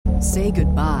Say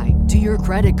goodbye to your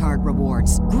credit card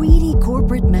rewards. Greedy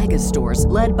corporate mega stores,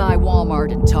 led by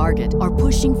Walmart and Target, are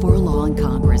pushing for a law in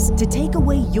Congress to take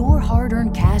away your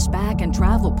hard-earned cash back and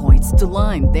travel points to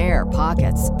line their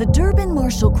pockets. The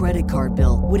Durbin-Marshall credit card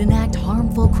bill would enact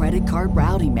harmful credit card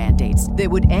routing mandates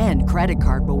that would end credit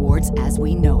card rewards as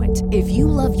we know it. If you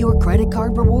love your credit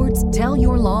card rewards, tell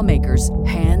your lawmakers,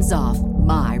 hands off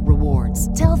my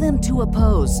rewards. Tell them to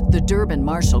oppose the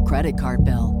Durbin-Marshall credit card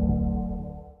bill.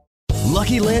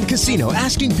 Lucky Land Casino,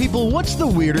 asking people, what's the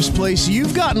weirdest place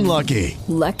you've gotten lucky?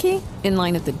 Lucky? In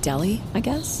line at the deli, I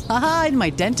guess? Aha, in my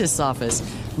dentist's office.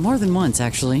 More than once,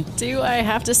 actually. Do I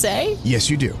have to say? Yes,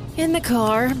 you do. In the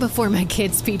car before my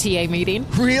kids' PTA meeting.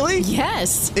 Really?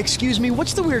 Yes. Excuse me,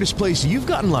 what's the weirdest place you've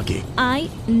gotten lucky? I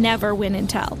never win and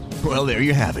tell. Well, there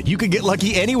you have it. You can get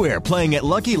lucky anywhere, playing at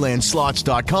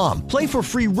LuckyLandSlots.com. Play for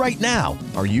free right now.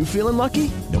 Are you feeling lucky?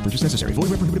 No purchase necessary. Void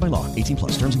where prohibited by law.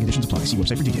 18+. Terms and conditions apply. See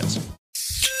website for details.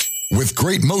 With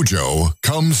great mojo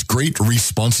comes great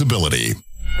responsibility.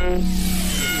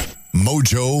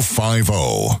 Mojo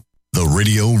 50. The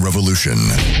Radio Revolution.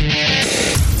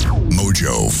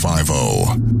 Mojo 50.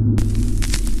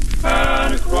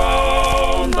 And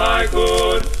crown thy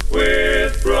good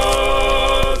with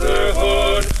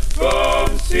brotherhood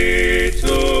from sea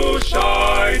to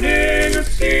shining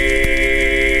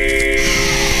sea.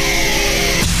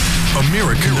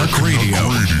 American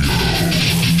Radio.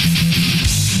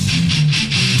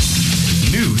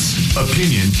 News,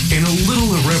 opinion, and a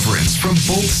little irreverence from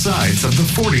both sides of the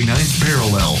 49th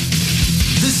parallel.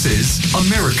 This is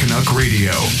Americanuck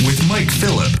Radio with Mike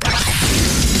Phillip.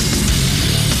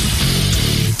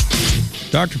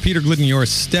 Dr. Peter Glidden, your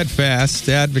steadfast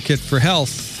advocate for health,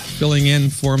 filling in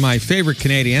for my favorite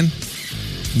Canadian,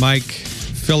 Mike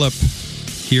Phillip,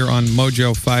 here on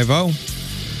Mojo 50.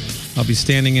 I'll be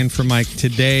standing in for Mike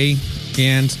today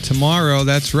and tomorrow.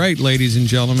 That's right, ladies and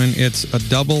gentlemen. It's a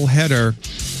double header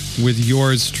with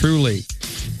yours truly.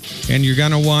 And you're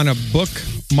going to want to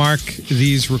bookmark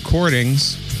these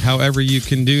recordings however you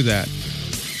can do that.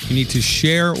 You need to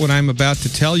share what I'm about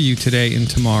to tell you today and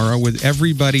tomorrow with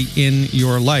everybody in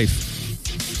your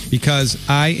life, because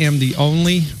I am the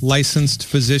only licensed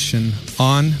physician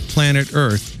on planet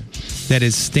Earth that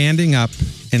is standing up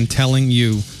and telling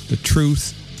you the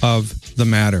truth of the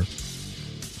matter.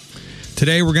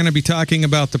 Today we're going to be talking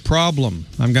about the problem.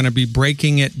 I'm going to be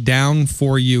breaking it down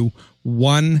for you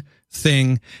one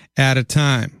thing at a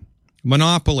time.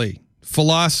 Monopoly,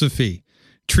 philosophy,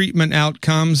 treatment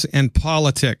outcomes, and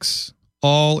politics,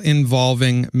 all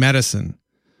involving medicine.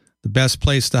 The best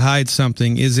place to hide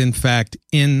something is, in fact,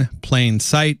 in plain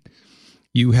sight.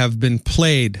 You have been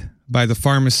played by the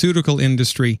pharmaceutical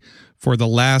industry for the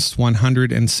last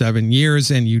 107 years,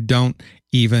 and you don't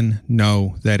even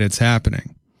know that it's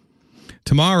happening.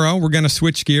 Tomorrow, we're going to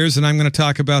switch gears, and I'm going to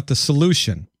talk about the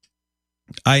solution.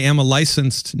 I am a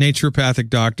licensed naturopathic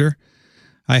doctor.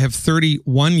 I have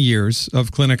 31 years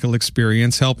of clinical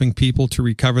experience helping people to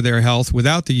recover their health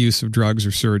without the use of drugs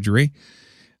or surgery.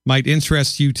 Might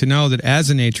interest you to know that as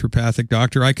a naturopathic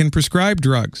doctor, I can prescribe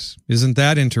drugs. Isn't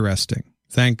that interesting?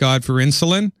 Thank God for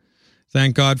insulin.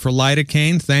 Thank God for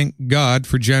lidocaine. Thank God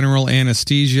for general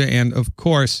anesthesia. And, of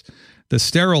course, the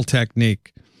sterile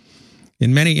technique.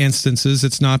 In many instances,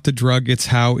 it's not the drug, it's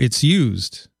how it's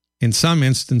used. In some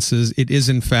instances, it is,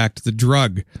 in fact, the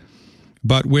drug.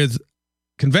 But with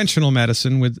conventional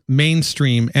medicine, with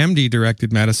mainstream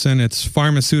MD-directed medicine, it's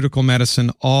pharmaceutical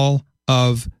medicine all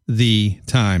of the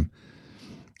time.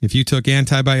 If you took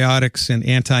antibiotics and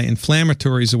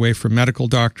anti-inflammatories away from medical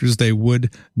doctors, they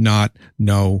would not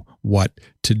know what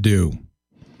to do.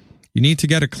 You need to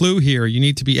get a clue here. You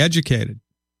need to be educated.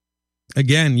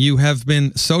 Again, you have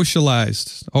been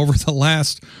socialized over the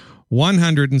last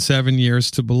 107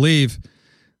 years to believe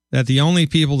that the only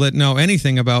people that know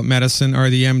anything about medicine are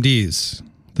the MDs,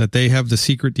 that they have the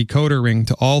secret decoder ring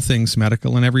to all things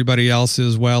medical, and everybody else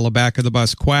is, well, a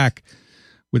back-of-the-bus quack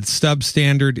with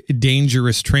substandard,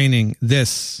 dangerous training.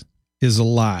 This is a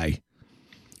lie.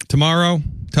 Tomorrow,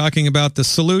 talking about the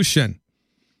solution.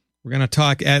 We're going to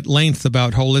talk at length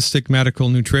about holistic medical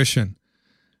nutrition,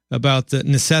 about the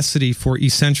necessity for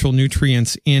essential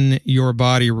nutrients in your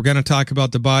body. We're going to talk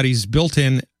about the body's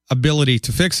built-in ability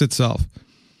to fix itself.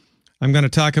 I'm going to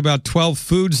talk about 12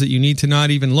 foods that you need to not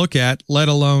even look at, let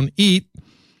alone eat,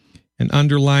 and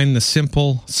underline the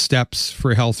simple steps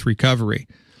for health recovery.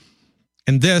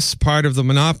 And this part of the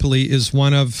monopoly is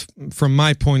one of, from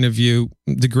my point of view,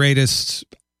 the greatest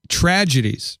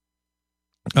tragedies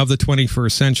of the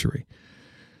 21st century.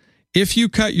 If you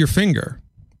cut your finger,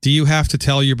 do you have to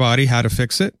tell your body how to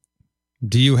fix it?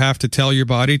 Do you have to tell your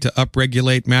body to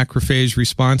upregulate macrophage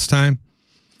response time?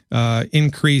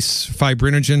 increase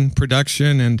fibrinogen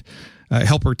production and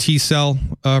helper T cell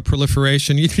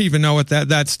proliferation. You don't even know what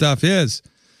that stuff is.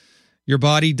 Your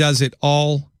body does it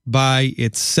all by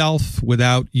itself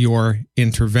without your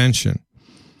intervention.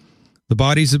 The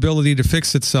body's ability to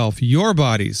fix itself, your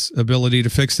body's ability to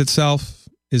fix itself,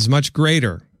 is much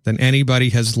greater than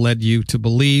anybody has led you to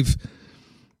believe.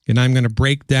 And I'm going to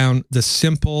break down the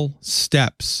simple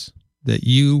steps that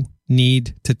you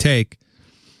need to take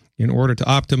in order to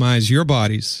optimize your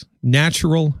body's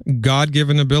natural,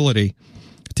 God-given ability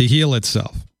to heal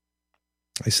itself.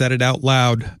 I said it out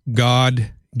loud,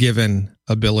 God-given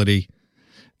ability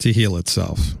to heal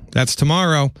itself. That's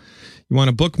tomorrow. You want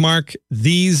to bookmark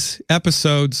these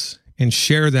episodes and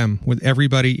share them with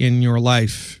everybody in your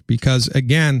life because,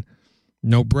 again,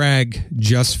 no brag,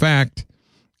 just fact.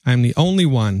 I'm the only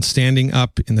one standing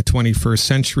up in the 21st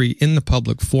century in the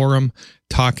public forum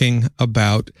talking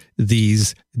about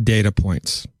these data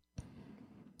points.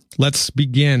 Let's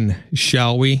begin,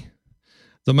 shall we?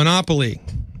 The monopoly,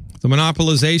 the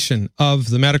monopolization of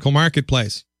the medical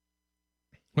marketplace.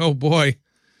 Oh boy,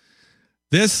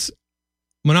 this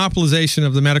monopolization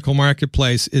of the medical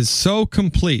marketplace is so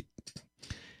complete,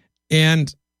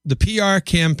 and the PR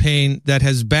campaign that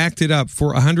has backed it up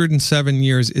for 107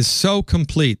 years is so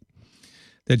complete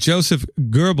that Joseph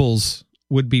Goebbels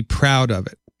would be proud of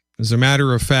it. As a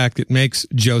matter of fact, it makes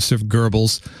Joseph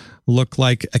Goebbels look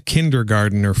like a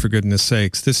kindergartner, for goodness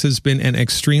sakes. This has been an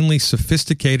extremely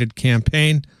sophisticated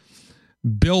campaign,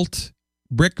 built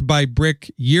brick by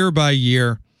brick, year by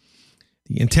year,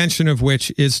 the intention of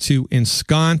which is to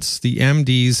ensconce the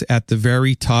MDs at the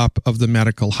very top of the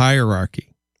medical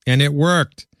hierarchy. And it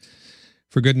worked.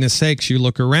 For goodness sakes, you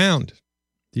look around.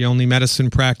 The only medicine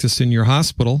practiced in your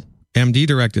hospital,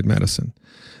 MD-directed medicine.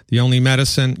 The only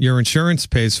medicine your insurance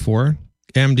pays for,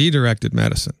 MD-directed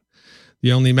medicine.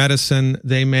 The only medicine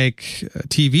they make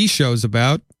TV shows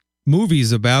about,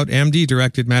 movies about,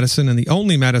 MD-directed medicine. And the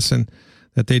only medicine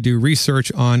that they do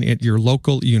research on at your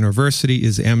local university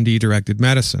is MD-directed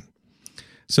medicine.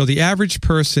 So the average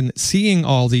person seeing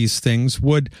all these things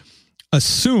would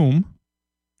assume,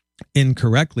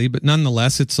 incorrectly, but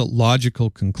nonetheless, it's a logical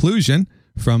conclusion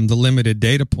from the limited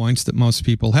data points that most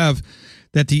people have,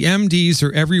 that the MDs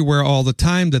are everywhere all the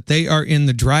time, that they are in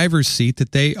the driver's seat,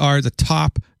 that they are the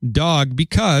top dog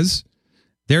because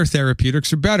their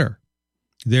therapeutics are better.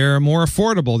 They're more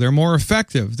affordable. They're more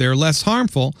effective. They're less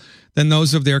harmful than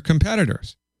those of their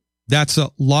competitors. That's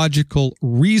a logical,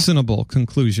 reasonable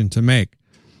conclusion to make.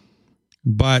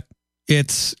 But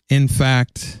it's, in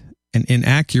fact, an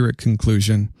inaccurate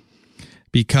conclusion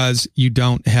because you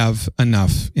don't have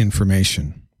enough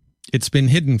information. It's been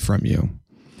hidden from you.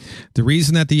 The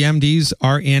reason that the MDs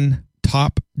are in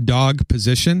top dog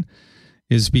position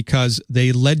is because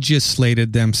they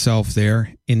legislated themselves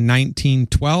there in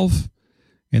 1912,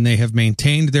 and they have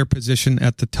maintained their position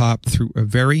at the top through a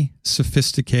very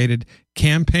sophisticated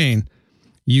campaign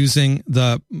using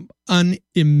the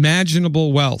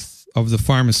unimaginable wealth of the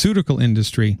pharmaceutical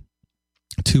industry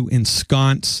to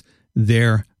ensconce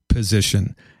their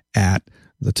position at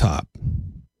the top.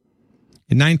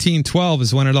 In 1912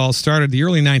 is when it all started, the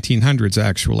early 1900s,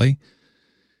 actually.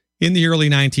 In the early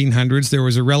 1900s, there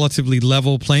was a relatively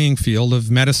level playing field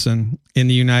of medicine in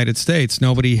the United States.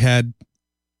 Nobody had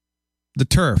the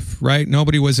turf, right?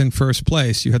 Nobody was in first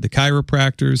place. You had the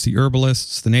chiropractors, the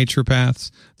herbalists, the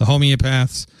naturopaths, the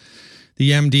homeopaths,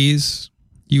 the MDs.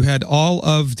 You had all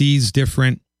of these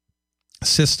different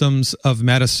systems of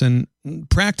medicine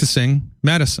practicing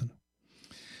medicine.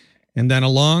 And then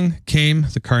along came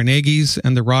the Carnegies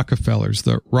and the Rockefellers,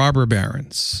 the robber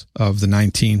barons of the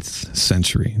 19th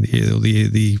century,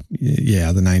 the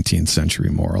 19th century,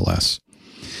 more or less.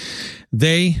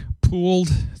 They pooled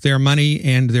their money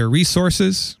and their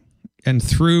resources, and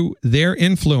through their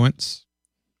influence,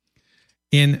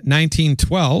 in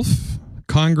 1912,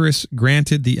 Congress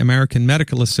granted the American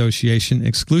Medical Association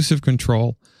exclusive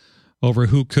control over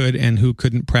who could and who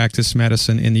couldn't practice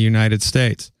medicine in the United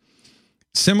States.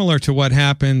 Similar to what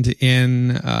happened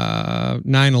in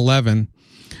 9/11,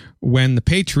 when the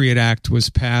Patriot Act was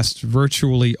passed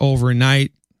virtually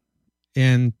overnight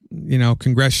in,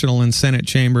 congressional and Senate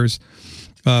chambers,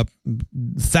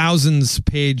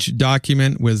 thousands-page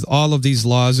document with all of these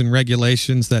laws and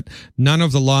regulations that none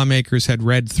of the lawmakers had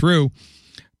read through,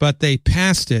 but they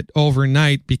passed it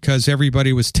overnight because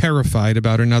everybody was terrified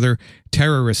about another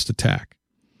terrorist attack.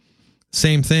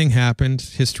 Same thing happened.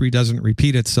 History doesn't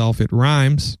repeat itself. It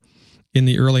rhymes in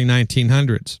the early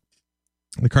 1900s.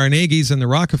 The Carnegies and the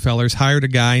Rockefellers hired a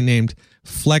guy named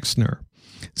Flexner,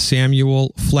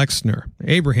 Samuel Flexner,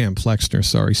 Abraham Flexner,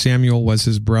 sorry. Samuel was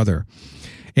his brother.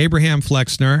 Abraham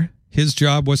Flexner, his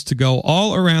job was to go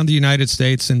all around the United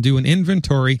States and do an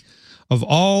inventory of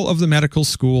all of the medical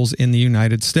schools in the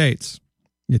United States.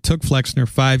 It took Flexner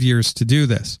 5 years to do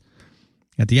this.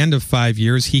 At the end of 5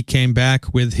 years, he came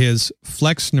back with his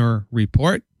Flexner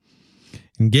report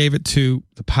and gave it to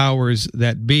the powers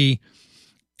that be,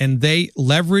 and they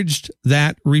leveraged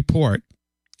that report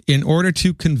in order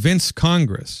to convince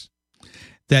Congress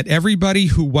that everybody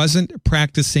who wasn't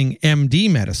practicing MD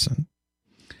medicine,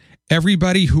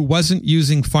 everybody who wasn't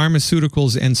using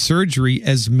pharmaceuticals and surgery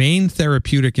as main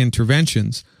therapeutic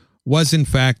interventions was in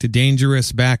fact a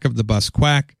dangerous back-of-the-bus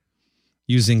quack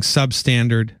using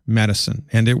substandard medicine,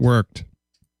 and it worked.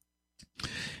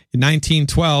 In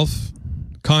 1912,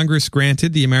 Congress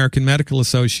granted the American Medical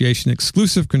Association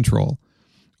exclusive control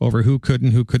over who could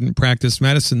and who couldn't practice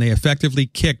medicine. They effectively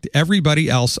kicked everybody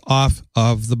else off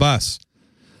of the bus.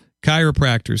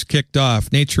 Chiropractors kicked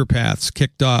off, naturopaths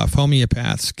kicked off,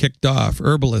 homeopaths kicked off,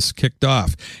 herbalists kicked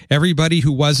off. Everybody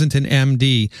who wasn't an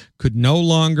MD could no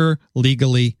longer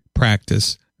legally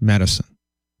practice medicine.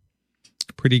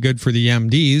 Pretty good for the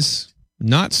MDs,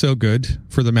 not so good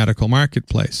for the medical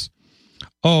marketplace.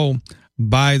 Oh,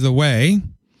 by the way,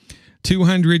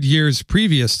 200 years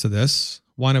previous to this,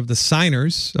 one of the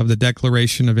signers of the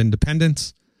Declaration of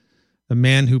Independence, the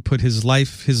man who put his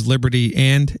life, his liberty,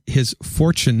 and his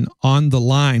fortune on the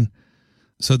line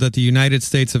so that the United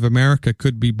States of America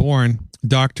could be born,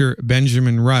 Dr.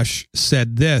 Benjamin Rush,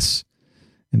 said this,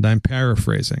 and I'm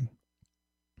paraphrasing: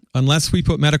 "Unless we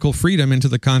put medical freedom into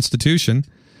the Constitution,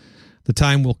 the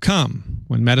time will come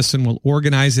when medicine will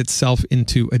organize itself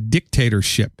into a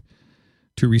dictatorship.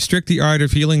 To restrict the art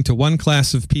of healing to one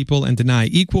class of people and deny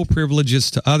equal privileges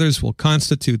to others will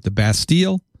constitute the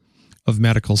Bastille of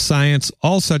medical science.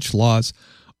 All such laws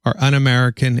are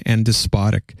un-American and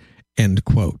despotic," end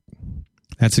quote.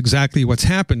 That's exactly what's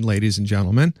happened, ladies and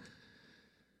gentlemen.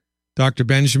 Dr.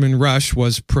 Benjamin Rush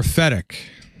was prophetic,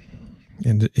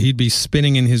 and he'd be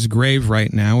spinning in his grave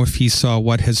right now if he saw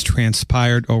what has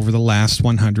transpired over the last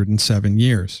 107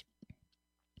 years.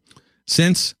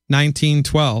 Since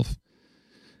 1912,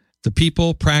 the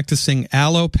people practicing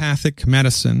allopathic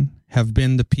medicine have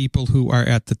been the people who are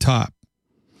at the top.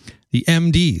 The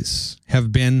MDs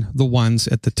have been the ones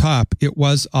at the top. It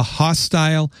was a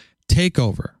hostile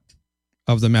takeover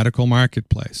of the medical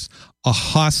marketplace, a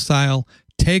hostile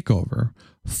takeover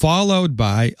followed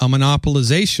by a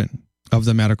monopolization of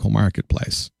the medical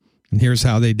marketplace. And here's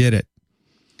how they did it.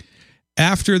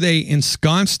 After they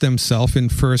ensconced themselves in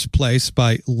first place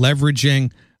by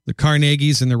leveraging the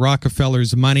Carnegies and the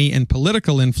Rockefellers' money and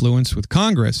political influence with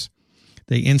Congress,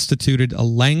 they instituted a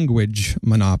language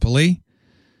monopoly.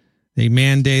 They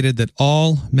mandated that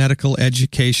all medical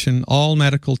education, all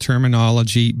medical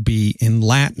terminology be in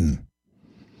Latin.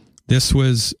 This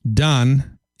was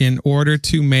done in order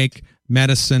to make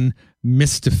medicine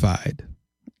mystified,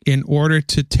 in order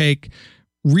to take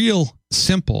real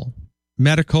simple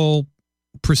medical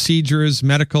procedures,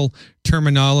 medical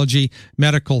terminology,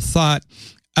 medical thought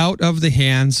out of the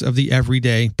hands of the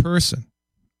everyday person.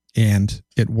 And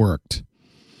it worked.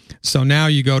 So now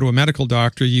you go to a medical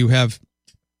doctor, you have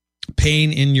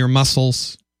pain in your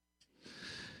muscles.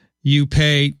 You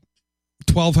pay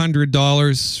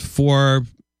 $1,200 for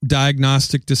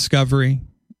diagnostic discovery.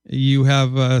 You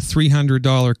have a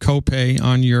 $300 copay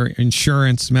on your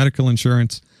insurance, medical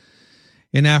insurance.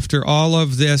 And after all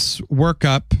of this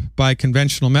workup by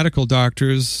conventional medical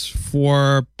doctors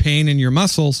for pain in your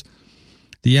muscles,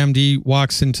 the MD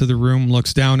walks into the room,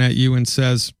 looks down at you and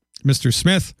says, "Mr.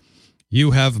 Smith,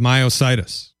 you have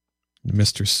myositis."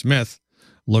 Mr. Smith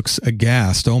looks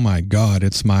aghast. Oh my God,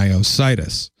 it's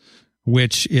myositis,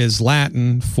 which is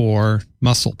Latin for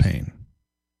muscle pain.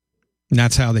 And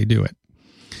that's how they do it.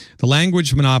 The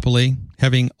language monopoly,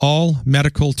 having all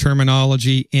medical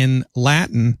terminology in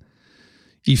Latin,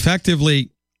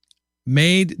 effectively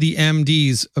made the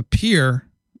MDs appear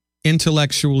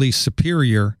intellectually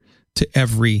superior to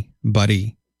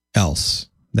everybody else.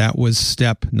 That was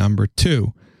step number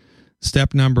 2.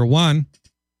 Step number 1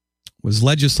 was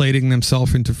legislating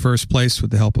themselves into first place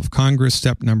with the help of Congress.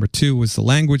 Step number 2 was the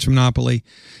language monopoly.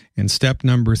 And step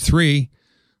number 3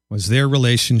 was their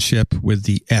relationship with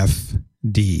the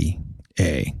FDA.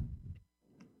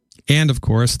 And, of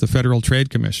course, the Federal Trade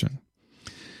Commission.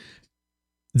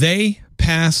 They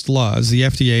passed laws, the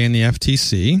FDA and the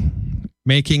FTC,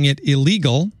 making it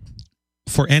illegal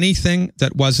for anything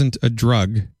that wasn't a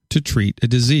drug to treat a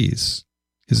disease.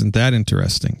 Isn't that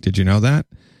interesting? Did you know that?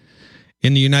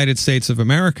 In the United States of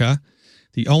America,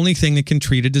 the only thing that can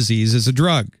treat a disease is a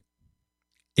drug.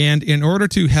 And in order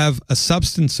to have a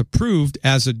substance approved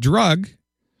as a drug,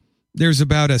 there's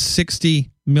about a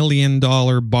 $60 million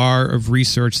bar of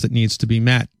research that needs to be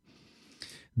met.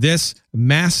 This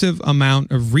massive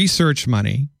amount of research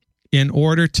money in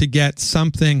order to get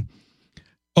something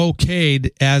okayed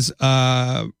as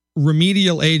a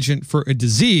remedial agent for a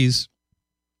disease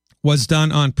was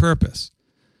done on purpose,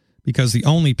 because the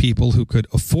only people who could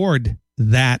afford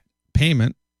that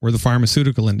payment were the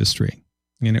pharmaceutical industry.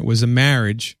 And it was a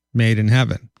marriage made in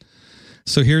heaven.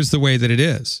 So here's the way that it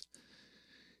is.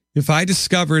 If I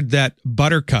discovered that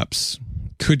buttercups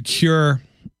could cure,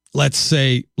 let's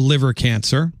say, liver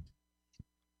cancer,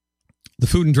 the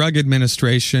Food and Drug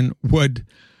Administration would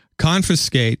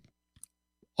confiscate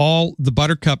all the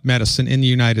buttercup medicine in the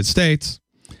United States.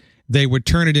 They would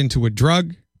turn it into a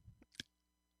drug,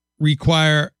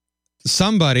 require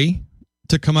somebody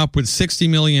to come up with $60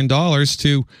 million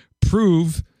to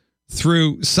prove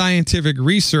through scientific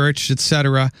research,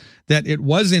 etc., that it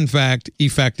was in fact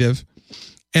effective.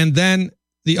 And then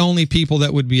the only people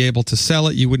that would be able to sell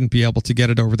it, you wouldn't be able to get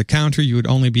it over the counter. You would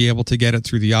only be able to get it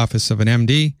through the office of an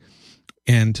MD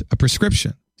and a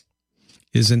prescription.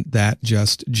 Isn't that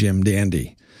just Jim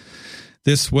Dandy?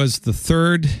 This was the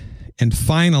third and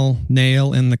final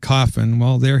nail in the coffin.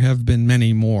 Well, there have been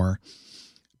many more,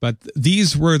 but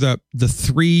these were the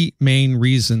three main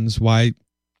reasons why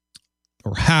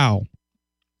or how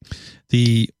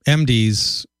the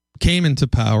MDs came into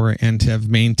power and have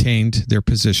maintained their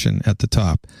position at the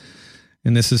top.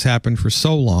 And this has happened for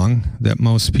so long that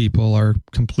most people are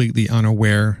completely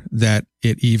unaware that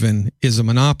it even is a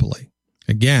monopoly.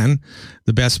 Again,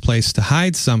 the best place to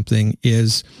hide something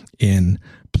is in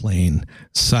plain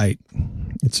sight.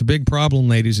 It's a big problem,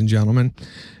 ladies and gentlemen.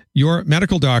 Your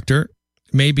medical doctor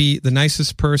may be the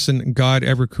nicest person God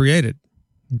ever created,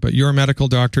 but your medical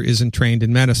doctor isn't trained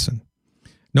in medicine.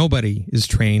 Nobody is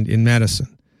trained in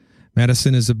medicine.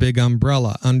 Medicine is a big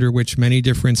umbrella under which many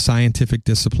different scientific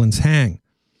disciplines hang.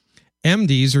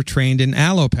 MDs are trained in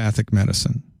allopathic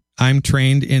medicine. I'm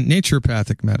trained in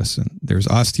naturopathic medicine. There's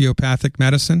osteopathic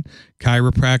medicine,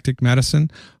 chiropractic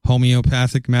medicine,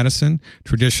 homeopathic medicine,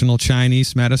 traditional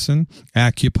Chinese medicine,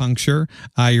 acupuncture,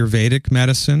 Ayurvedic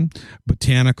medicine,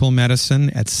 botanical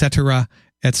medicine, etc.,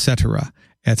 etc.,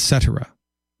 etc.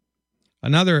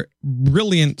 Another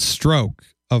brilliant stroke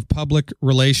of public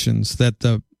relations that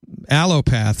the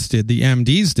allopaths did, the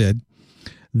MDs did,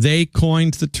 they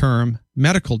coined the term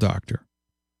medical doctor.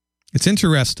 It's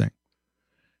interesting.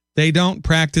 They don't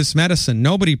practice medicine.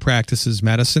 Nobody practices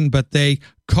medicine, but they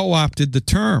co-opted the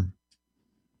term.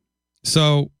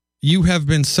 So you have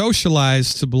been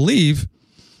socialized to believe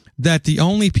that the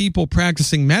only people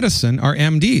practicing medicine are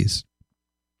MDs.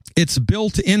 It's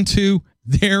built into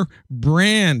their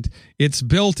brand. It's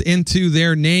built into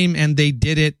their name, and they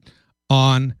did it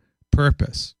on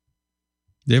purpose.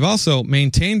 They've also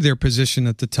maintained their position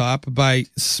at the top by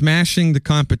smashing the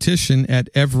competition at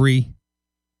every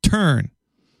turn.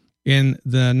 In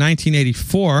the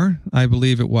 1984, I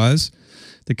believe it was,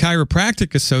 the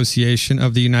Chiropractic Association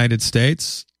of the United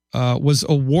States was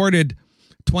awarded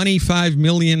 $25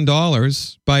 million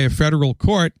by a federal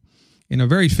court in a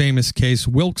very famous case,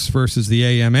 Wilkes versus the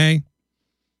AMA.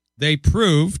 The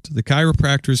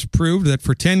chiropractors proved that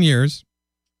for 10 years,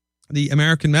 the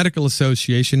American Medical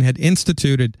Association had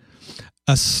instituted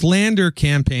a slander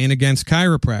campaign against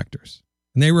chiropractors.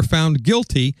 And they were found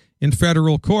guilty in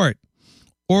federal court,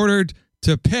 ordered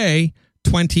to pay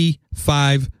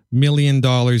 $25 million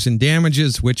in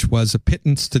damages, which was a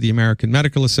pittance to the American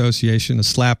Medical Association, a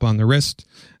slap on the wrist.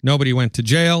 Nobody went to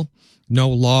jail. No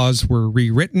laws were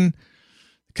rewritten.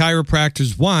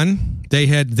 Chiropractors won. They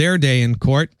had their day in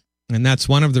court. And that's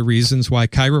one of the reasons why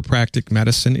chiropractic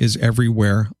medicine is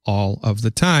everywhere all of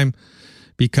the time,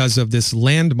 because of this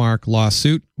landmark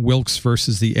lawsuit, Wilkes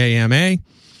versus the AMA,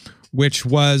 which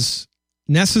was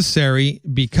necessary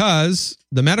because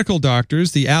the medical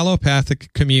doctors, the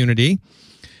allopathic community,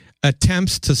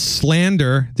 attempts to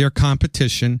slander their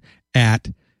competition at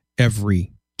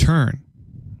every turn.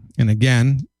 And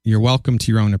again, you're welcome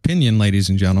to your own opinion, ladies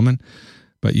and gentlemen,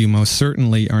 but you most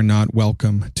certainly are not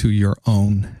welcome to your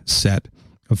own set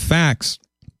of facts.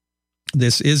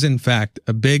 This is, in fact,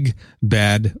 a big,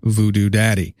 bad voodoo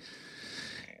daddy.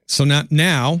 So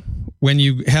now, when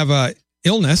you have a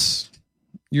illness,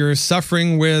 you're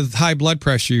suffering with high blood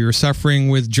pressure, you're suffering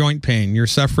with joint pain, you're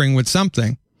suffering with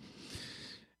something,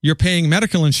 you're paying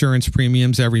medical insurance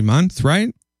premiums every month,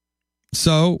 right?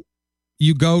 So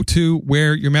you go to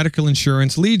where your medical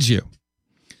insurance leads you.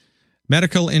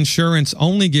 Medical insurance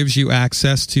only gives you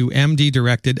access to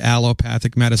MD-directed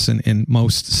allopathic medicine in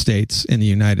most states in the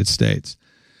United States.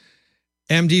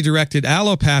 MD-directed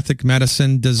allopathic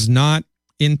medicine does not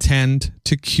intend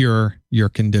to cure your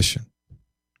condition.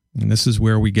 And this is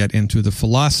where we get into the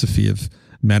philosophy of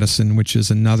medicine, which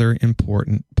is another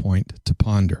important point to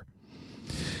ponder.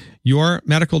 Your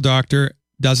medical doctor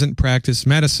doesn't practice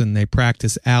medicine. They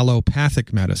practice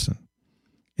allopathic medicine.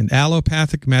 And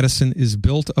allopathic medicine is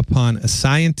built upon a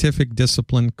scientific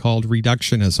discipline called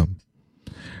reductionism.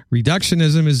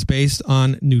 Reductionism is based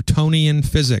on Newtonian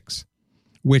physics,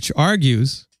 which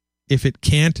argues if it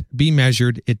can't be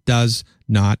measured, it does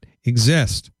not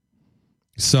exist.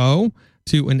 So,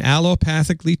 to an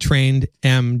allopathically trained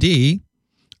MD,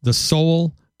 the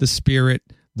soul, the spirit,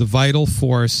 the vital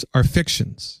force are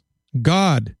fictions.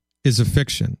 God is a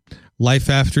fiction. Life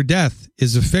after death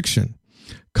is a fiction.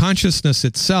 Consciousness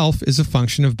itself is a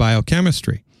function of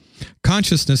biochemistry.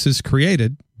 Consciousness is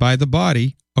created by the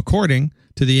body according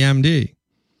to the MD.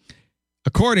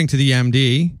 According to the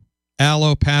MD,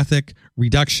 allopathic,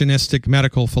 reductionistic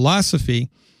medical philosophy,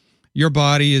 your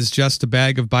body is just a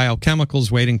bag of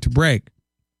biochemicals waiting to break.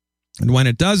 And when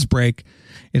it does break,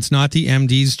 it's not the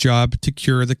MD's job to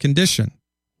cure the condition.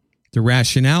 The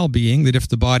rationale being that if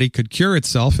the body could cure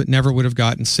itself, it never would have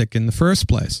gotten sick in the first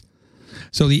place.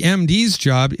 So the MD's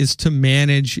job is to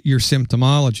manage your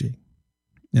symptomology.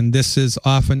 And this is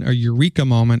often a eureka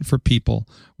moment for people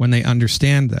when they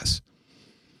understand this.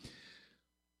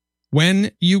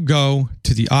 When you go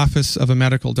to the office of a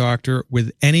medical doctor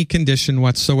with any condition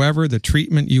whatsoever, the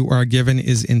treatment you are given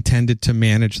is intended to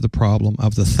manage the problem.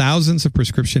 Of the thousands of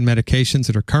prescription medications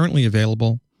that are currently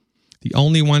available, the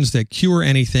only ones that cure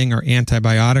anything are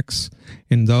antibiotics,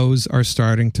 and those are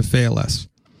starting to fail us.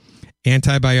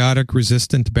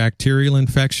 Antibiotic-resistant bacterial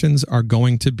infections are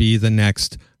going to be the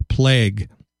next plague.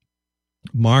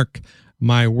 Mark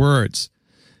my words.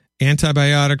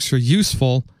 Antibiotics are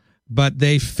useful, but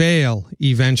they fail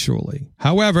eventually.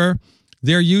 However,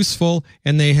 they're useful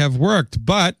and they have worked.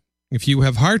 But if you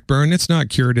have heartburn, it's not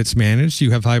cured, it's managed.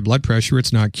 You have high blood pressure,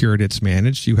 it's not cured, it's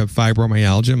managed. You have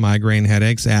fibromyalgia, migraine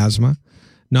headaches, asthma,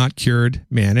 not cured,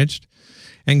 managed.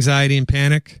 Anxiety and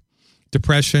panic,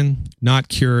 depression, not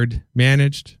cured,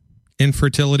 managed.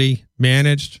 Infertility,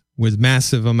 managed with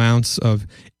massive amounts of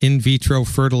in vitro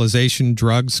fertilization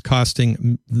drugs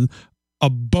costing a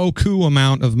beaucoup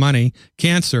amount of money.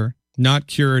 Cancer, not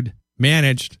cured,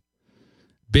 managed.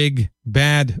 Big,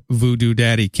 bad voodoo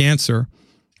daddy cancer.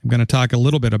 I'm going to talk a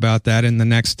little bit about that in the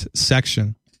next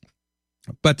section.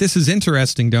 But this is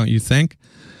interesting, don't you think?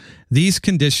 These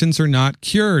conditions are not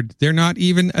cured. They're not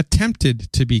even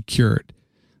attempted to be cured.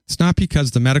 It's not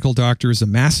because the medical doctor is a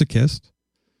masochist.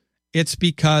 It's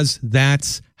because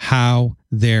that's how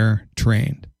they're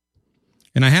trained.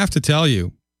 And I have to tell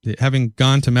you, having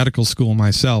gone to medical school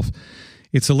myself,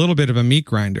 it's a little bit of a meat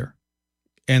grinder.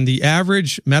 And the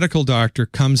average medical doctor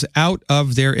comes out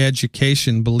of their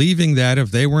education believing that if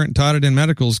they weren't taught it in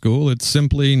medical school, it's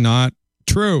simply not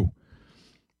true.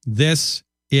 This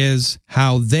is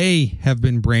how they have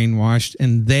been brainwashed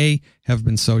and they have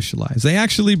been socialized. They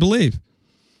actually believe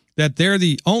that they're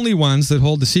the only ones that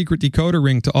hold the secret decoder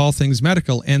ring to all things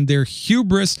medical, and their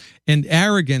hubris and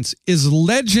arrogance is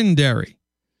legendary.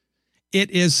 It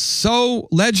is so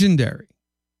legendary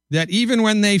that even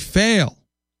when they fail,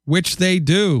 which they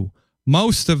do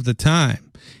most of the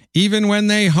time, even when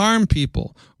they harm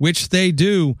people, which they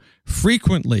do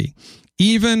frequently,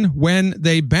 even when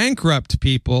they bankrupt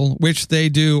people, which they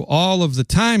do all of the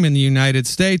time in the United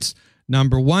States,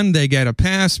 number one, they get a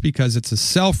pass because it's a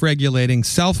self-regulating,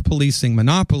 self-policing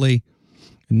monopoly.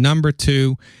 Number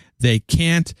two, they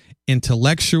can't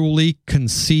intellectually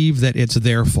conceive that it's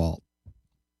their fault.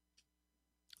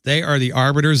 They are the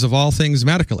arbiters of all things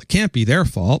medical. It can't be their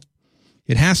fault.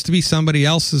 It has to be somebody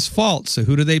else's fault. So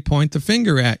who do they point the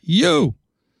finger at? You.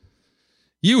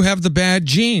 You have the bad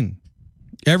gene.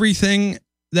 Everything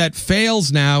that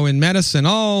fails now in medicine,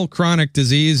 all chronic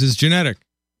disease, is genetic.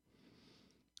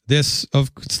 It's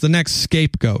the next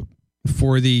scapegoat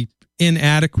for the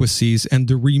inadequacies and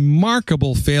the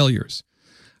remarkable failures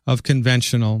of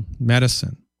conventional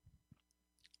medicine.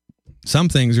 Some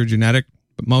things are genetic,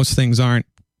 but most things aren't.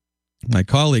 My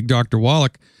colleague, Dr.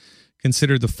 Wallach,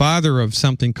 considered the father of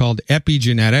something called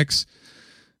epigenetics,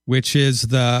 which is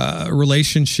the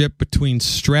relationship between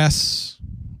stress,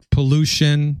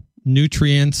 pollution,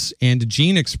 nutrients, and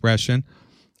gene expression,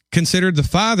 considered the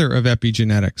father of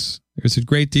epigenetics. There's a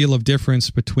great deal of difference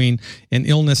between an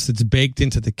illness that's baked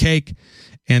into the cake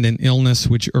and an illness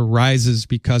which arises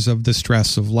because of the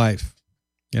stress of life.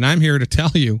 And I'm here to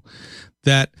tell you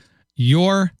that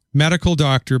your medical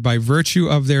doctor, by virtue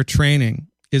of their training,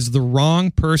 is the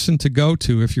wrong person to go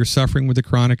to if you're suffering with a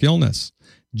chronic illness.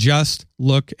 Just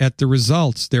look at the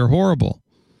results. They're horrible.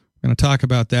 We're going to talk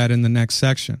about that in the next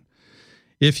section.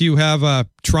 If you have a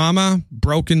trauma,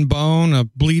 broken bone, a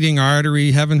bleeding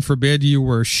artery, heaven forbid you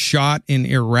were shot in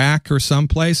Iraq or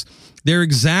someplace, they're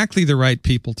exactly the right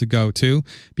people to go to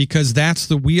because that's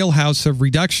the wheelhouse of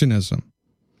reductionism.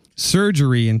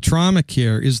 Surgery and trauma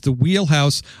care is the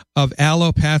wheelhouse of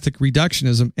allopathic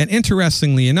reductionism. And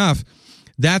interestingly enough,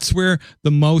 that's where the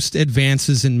most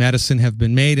advances in medicine have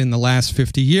been made in the last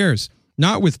 50 years.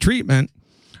 Not with treatment,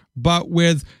 but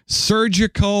with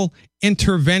surgical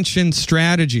intervention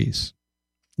strategies,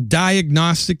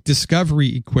 diagnostic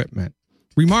discovery equipment,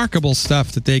 remarkable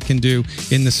stuff that they can do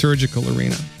in the surgical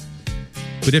arena.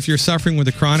 But if you're suffering with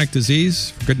a chronic disease,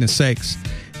 for goodness sakes,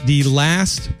 the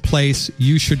last place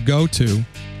you should go to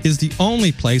is the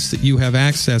only place that you have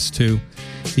access to,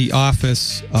 the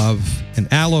office of an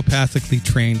allopathically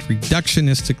trained,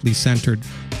 reductionistically centered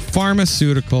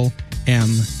pharmaceutical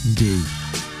MD.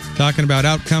 Talking about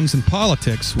outcomes in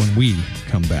politics when we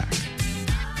come back.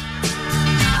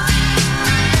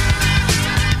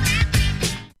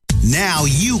 Now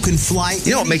you can fly.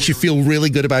 You know what makes you feel really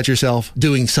good about yourself?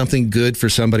 Doing something good for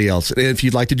somebody else. If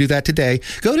you'd like to do that today,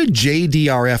 go to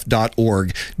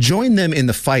jdrf.org. Join them in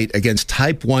the fight against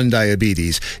type 1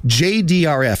 diabetes.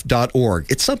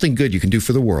 jdrf.org. It's something good you can do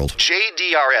for the world.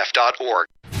 jdrf.org.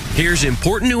 Here's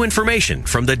important new information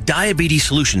from the Diabetes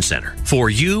Solution Center for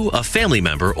you, a family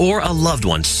member, or a loved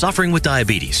one suffering with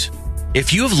diabetes.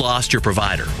 If you have lost your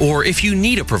provider, or if you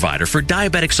need a provider for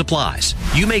diabetic supplies,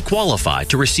 you may qualify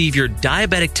to receive your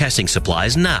diabetic testing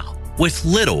supplies now with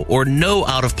little or no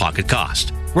out-of-pocket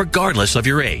cost, regardless of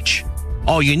your age.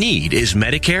 All you need is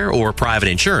Medicare or private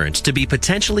insurance to be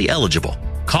potentially eligible.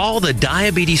 Call the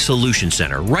Diabetes Solution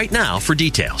Center right now for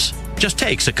details. Just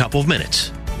takes a couple of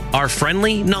minutes. Our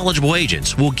friendly, knowledgeable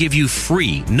agents will give you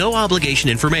free, no-obligation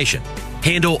information,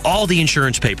 handle all the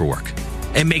insurance paperwork,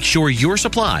 and make sure your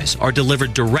supplies are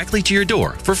delivered directly to your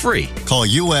door for free. Call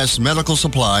U.S. Medical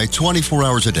Supply 24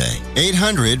 hours a day.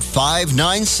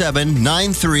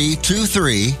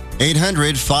 800-597-9323.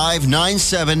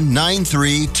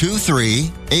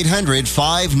 800-597-9323.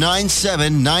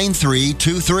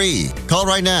 800-597-9323. Call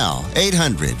right now.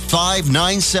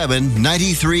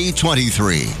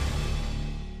 800-597-9323.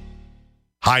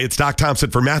 Hi, it's Doc Thompson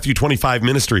for Matthew 25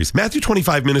 Ministries. Matthew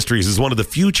 25 Ministries is one of the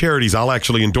few charities I'll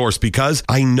actually endorse because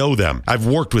I know them. I've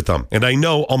worked with them, and I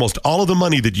know almost all of the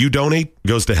money that you donate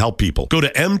goes to help people. Go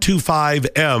to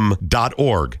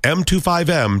m25m.org.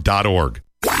 m25m.org.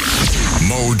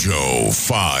 Mojo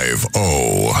 50.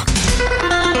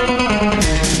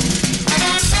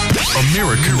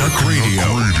 American Radio.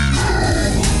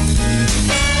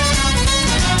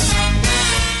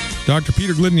 Dr.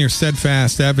 Peter Glidden, your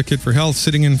steadfast advocate for health,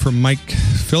 sitting in for Mike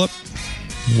Phillip.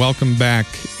 Welcome back,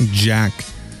 Jack.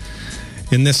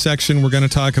 In this section, we're going to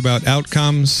talk about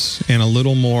outcomes and a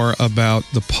little more about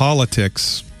the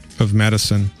politics of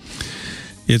medicine.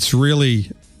 It's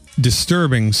really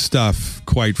disturbing stuff,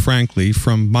 quite frankly,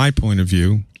 from my point of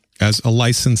view, as a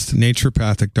licensed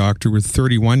naturopathic doctor with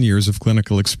 31 years of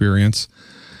clinical experience.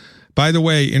 By the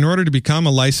way, in order to become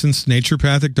a licensed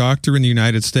naturopathic doctor in the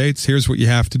United States, here's what you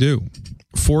have to do.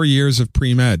 4 years of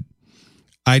pre-med.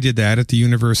 I did that at the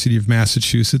University of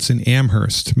Massachusetts in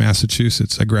Amherst,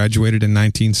 Massachusetts. I graduated in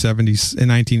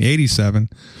 1987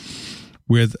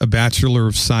 with a Bachelor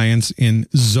of Science in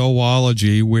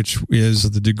Zoology, which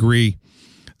is the degree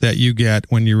that you get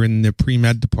when you're in the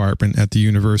pre-med department at the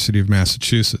University of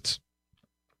Massachusetts.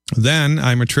 Then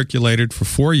I matriculated for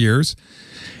 4 years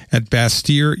at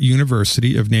Bastyr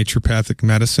University of Naturopathic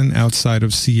Medicine outside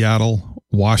of Seattle,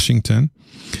 Washington.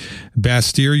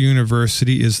 Bastyr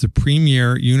University is the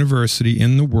premier university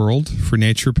in the world for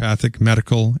naturopathic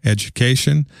medical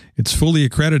education. It's fully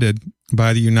accredited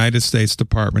by the United States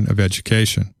Department of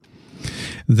Education.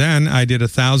 Then I did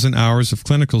 1,000 hours of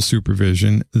clinical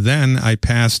supervision. Then I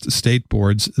passed state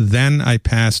boards. Then I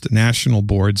passed national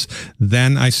boards.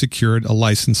 Then I secured a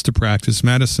license to practice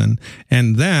medicine.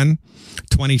 And then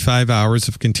 25 hours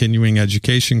of continuing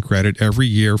education credit every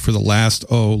year for the last,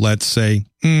 let's say,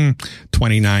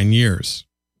 29 years.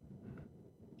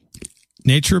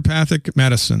 Naturopathic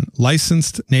medicine,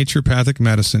 licensed naturopathic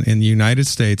medicine in the United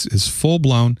States is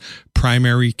full-blown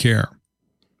primary care.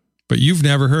 But you've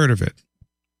never heard of it.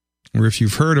 Or if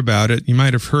you've heard about it, you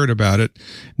might have heard about it,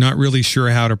 not really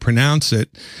sure how to pronounce it,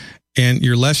 and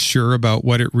you're less sure about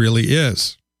what it really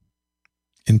is.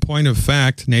 In point of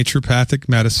fact, naturopathic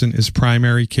medicine is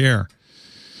primary care.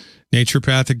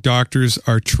 Naturopathic doctors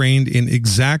are trained in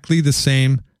exactly the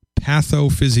same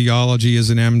pathophysiology as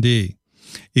an MD,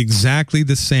 exactly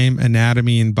the same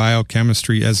anatomy and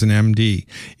biochemistry as an MD,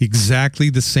 exactly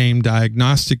the same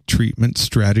diagnostic treatment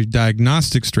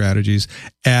strategies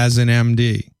as an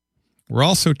MD. We're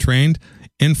also trained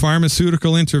in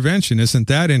pharmaceutical intervention. Isn't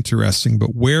that interesting?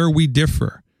 But where we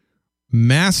differ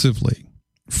massively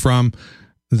from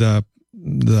the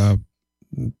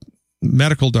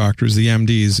medical doctors, the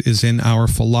MDs, is in our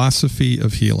philosophy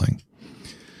of healing.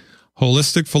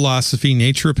 Holistic philosophy,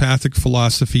 naturopathic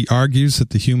philosophy argues that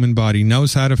the human body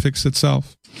knows how to fix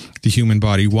itself. The human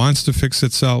body wants to fix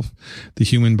itself. The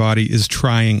human body is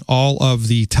trying all of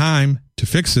the time to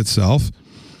fix itself.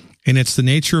 And it's the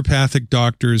naturopathic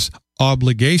doctor's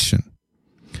obligation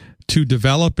to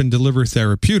develop and deliver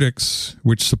therapeutics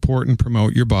which support and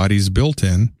promote your body's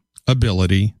built-in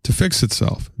ability to fix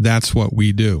itself. That's what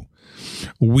we do.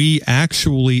 We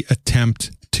actually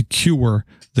attempt to cure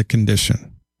the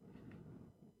condition.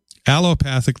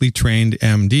 Allopathically trained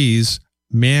MDs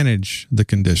manage the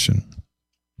condition.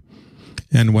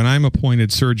 And when I'm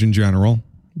appointed Surgeon General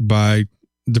by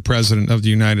the President of the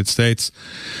United States,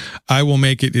 I will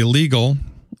make it illegal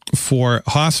for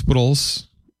hospitals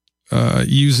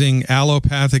using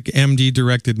allopathic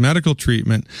MD-directed medical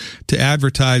treatment to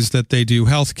advertise that they do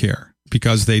health care,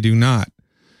 because they do not.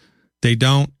 They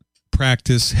don't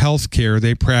practice health care,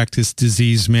 they practice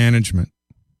disease management.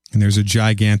 And there's a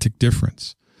gigantic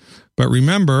difference. But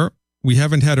remember, we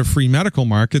haven't had a free medical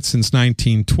market since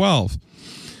 1912.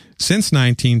 Since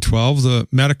 1912, the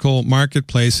medical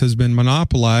marketplace has been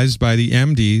monopolized by the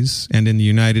MDs, and in the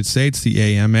United States, the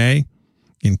AMA,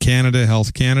 in Canada,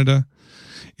 Health Canada.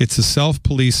 It's a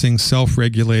self-policing,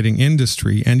 self-regulating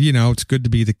industry, and it's good to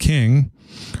be the king.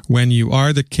 When you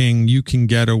are the king, you can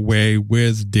get away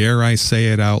with, dare I say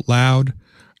it out loud,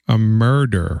 a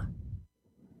murder.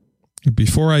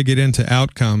 Before I get into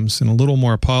outcomes and a little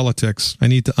more politics, I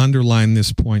need to underline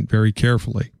this point very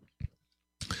carefully.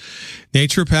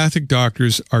 Naturopathic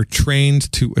doctors are trained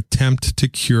to attempt to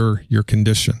cure your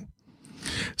condition.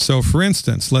 So, for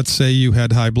instance, let's say you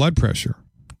had high blood pressure.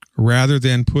 Rather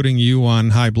than putting you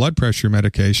on high blood pressure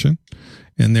medication,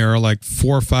 and there are like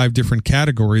 4 or 5 different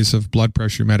categories of blood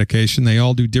pressure medication, they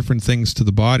all do different things to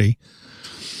the body,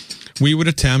 we would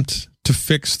attempt to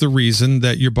fix the reason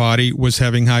that your body was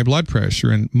having high blood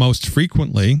pressure. And most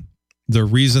frequently, the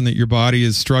reason that your body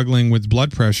is struggling with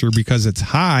blood pressure because it's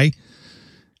high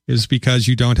is because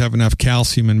you don't have enough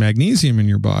calcium and magnesium in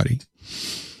your body.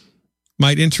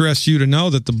 Might interest you to know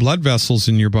that the blood vessels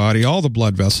in your body, all the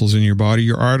blood vessels in your body,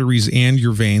 your arteries and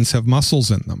your veins have muscles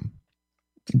in them.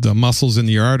 The muscles in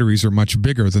the arteries are much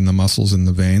bigger than the muscles in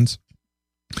the veins.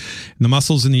 And the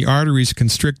muscles in the arteries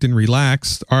constrict and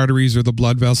relax. The arteries are the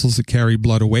blood vessels that carry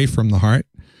blood away from the heart.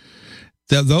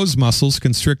 Those muscles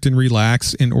constrict and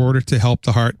relax in order to help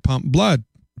the heart pump blood.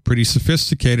 Pretty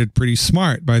sophisticated, pretty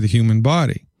smart by the human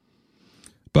body.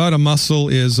 But a muscle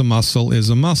is a muscle is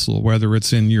a muscle, whether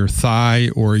it's in your thigh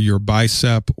or your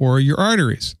bicep or your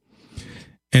arteries.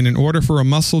 And in order for a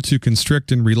muscle to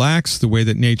constrict and relax the way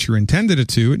that nature intended it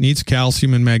to, it needs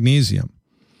calcium and magnesium.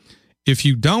 If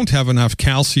you don't have enough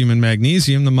calcium and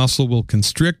magnesium, the muscle will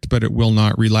constrict, but it will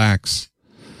not relax.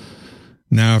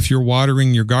 Now, if you're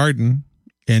watering your garden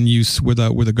and you with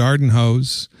a garden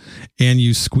hose and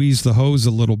you squeeze the hose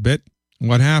a little bit,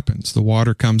 what happens? The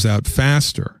water comes out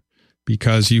faster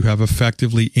because you have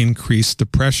effectively increased the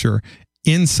pressure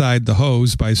inside the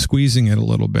hose by squeezing it a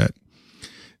little bit.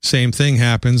 Same thing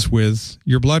happens with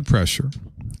your blood pressure.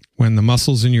 When the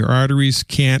muscles in your arteries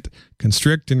can't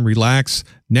constrict and relax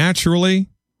naturally,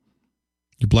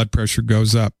 your blood pressure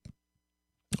goes up.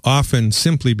 Often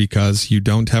simply because you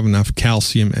don't have enough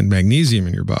calcium and magnesium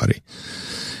in your body.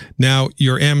 Now,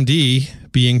 your MD,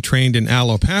 being trained in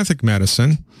allopathic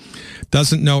medicine,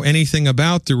 doesn't know anything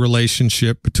about the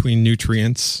relationship between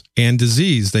nutrients and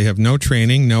disease. They have no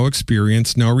training, no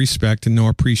experience, no respect, and no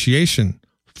appreciation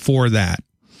for that.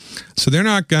 So they're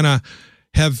not going to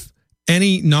have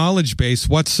any knowledge base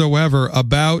whatsoever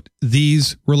about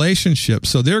these relationships.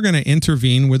 So they're going to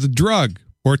intervene with a drug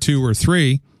or 2 or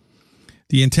 3,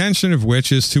 the intention of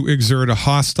which is to exert a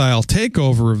hostile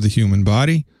takeover of the human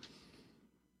body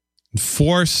and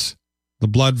force the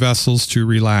blood vessels to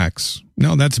relax.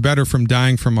 No, that's better from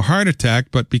dying from a heart attack,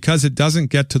 but because it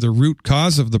doesn't get to the root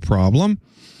cause of the problem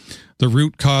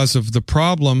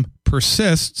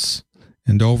persists,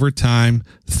 and over time,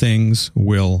 things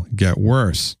will get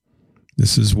worse.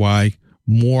 This is why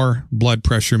more blood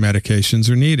pressure medications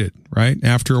are needed, right?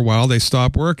 After a while, they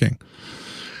stop working.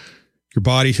 Your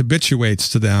body habituates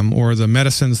to them, or the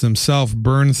medicines themselves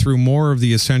burn through more of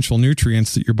the essential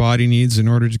nutrients that your body needs in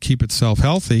order to keep itself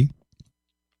healthy.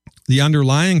 The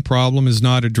underlying problem is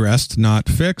not addressed, not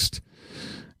fixed.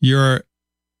 You're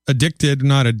addicted,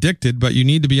 not addicted, but you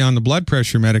need to be on the blood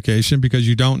pressure medication because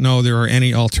you don't know there are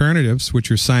any alternatives,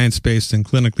 which are science-based and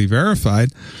clinically verified.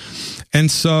 And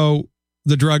so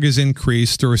the drug is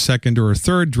increased or a second or a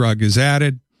third drug is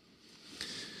added.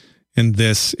 And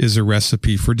this is a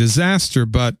recipe for disaster.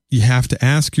 But you have to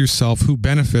ask yourself who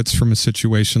benefits from a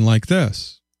situation like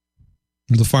this.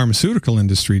 The pharmaceutical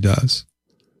industry does.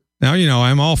 Now,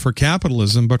 I'm all for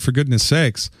capitalism, but for goodness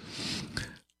sakes,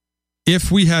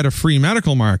 if we had a free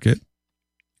medical market,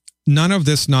 none of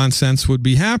this nonsense would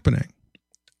be happening.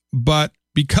 But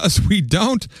because we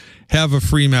don't have a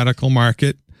free medical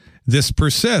market, this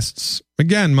persists.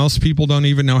 Again, most people don't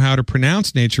even know how to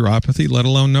pronounce naturopathy, let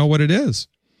alone know what it is.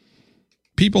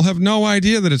 People have no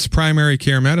idea that it's primary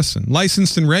care medicine,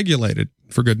 licensed and regulated,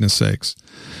 for goodness sakes.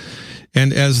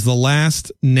 And as the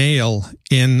last nail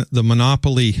in the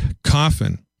monopoly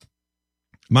coffin,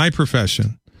 my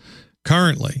profession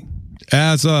currently,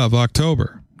 as of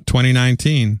October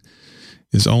 2019,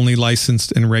 is only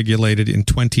licensed and regulated in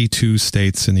 22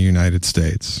 states in the United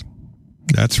States.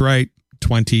 That's right,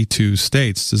 22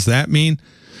 states. Does that mean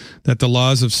that the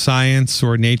laws of science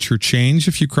or nature change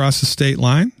if you cross a state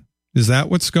line? Is that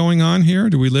what's going on here?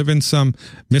 Do we live in some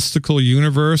mystical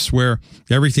universe where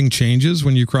everything changes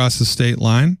when you cross the state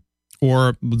line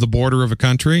or the border of a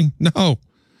country? No.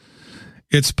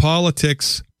 It's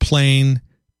politics, plain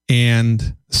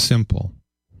and simple.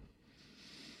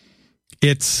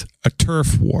 It's a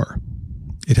turf war.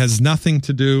 It has nothing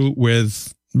to do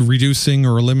with reducing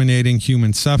or eliminating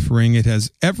human suffering. It has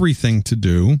everything to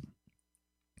do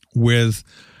with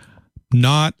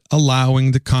not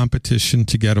allowing the competition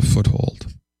to get a foothold.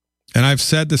 And I've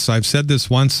said this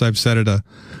once, I've said it a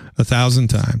 1,000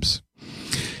 times.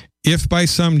 If by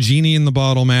some genie in the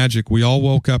bottle magic we all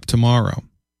woke up tomorrow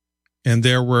and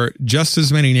there were just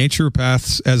as many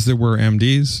naturopaths as there were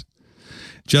MDs,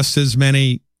 just as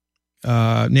many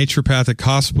naturopathic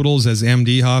hospitals as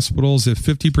MD hospitals, if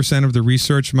 50% of the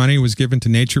research money was given to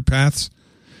naturopaths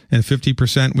and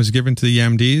 50% was given to the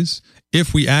MDs,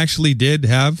 if we actually did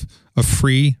have a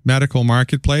free medical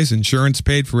marketplace, insurance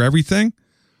paid for everything,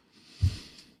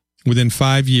 within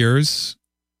 5 years,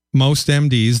 most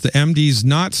MDs, the MDs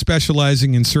not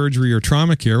specializing in surgery or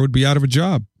trauma care, would be out of a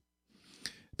job.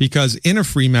 Because in a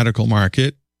free medical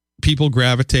market, people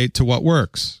gravitate to what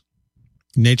works.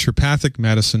 Naturopathic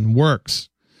medicine works.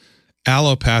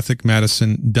 Allopathic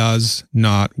medicine does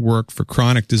not work for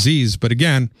chronic disease. But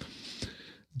again,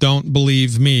 don't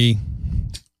believe me.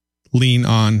 Lean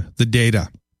on the data.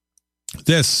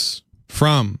 This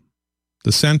from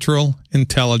the Central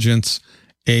Intelligence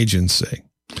Agency.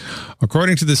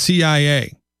 According to the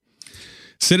CIA,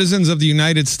 citizens of the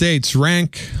United States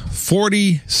rank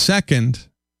 42nd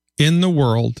in the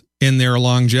world in their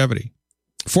longevity.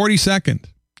 42nd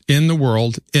in the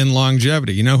world in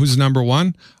longevity. You know who's number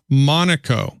one?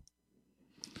 Monaco.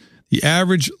 The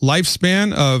average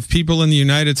lifespan of people in the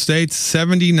United States,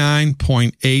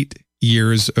 79.8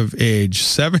 years of age.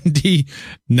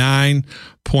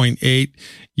 79.8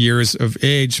 years of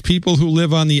age. People who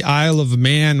live on the Isle of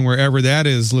Man, wherever that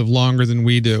is, live longer than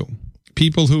we do.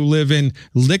 People who live in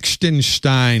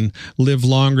Liechtenstein live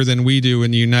longer than we do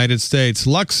in the United States.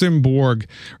 Luxembourg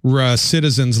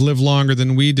citizens live longer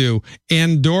than we do.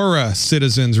 Andorra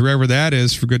citizens, wherever that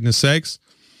is, for goodness sakes.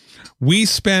 We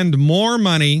spend more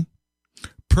money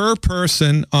per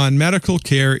person on medical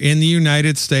care in the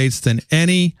United States than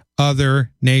any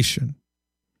other nation.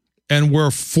 And we're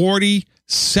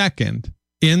 42nd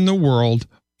in the world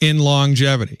in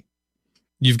longevity.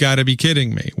 You've got to be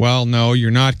kidding me. Well, no,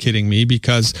 you're not kidding me,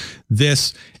 because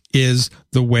this is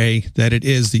the way that it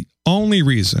is. The only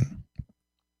reason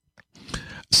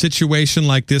a situation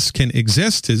like this can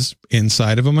exist is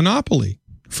inside of a monopoly,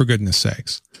 for goodness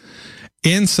sakes.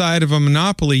 Inside of a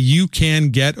monopoly, you can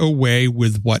get away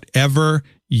with whatever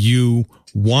you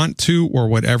want to or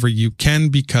whatever you can,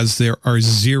 because there are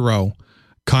zero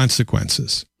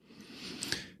consequences.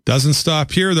 Doesn't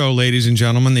stop here, though, ladies and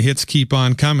gentlemen. The hits keep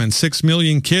on coming. 6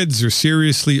 million kids are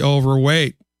seriously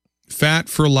overweight. Fat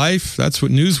for life? That's what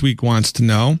Newsweek wants to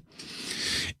know.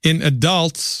 In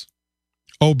adults,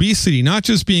 obesity, not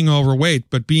just being overweight,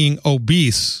 but being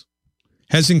obese,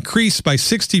 has increased by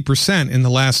 60% in the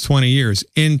last 20 years.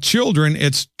 In children,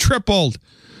 it's tripled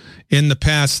in the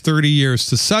past 30 years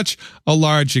to such a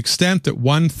large extent that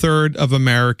 1/3 of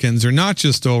Americans are not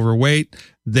just overweight,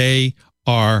 they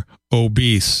are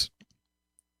obese.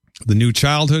 The new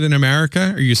childhood in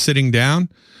America, are you sitting down?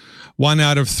 1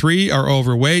 out of 3 are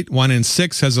overweight. 1 in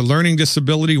 6 has a learning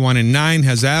disability. 1 in 9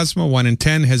 has asthma. 1 in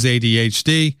 10 has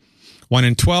ADHD. 1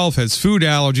 in 12 has food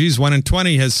allergies. 1 in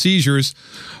 20 has seizures.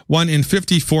 1 in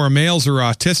 54 males are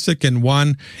autistic, and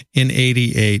 1 in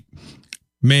 88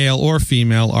 male or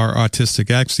female are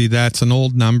autistic. Actually, that's an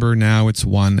old number now. It's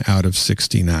 1 out of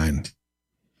 69.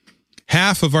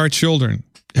 Half of our children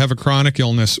have a chronic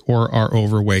illness or are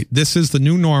overweight. This is the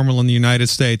new normal in the United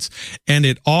States, and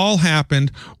it all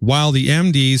happened while the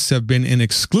MDs have been in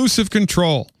exclusive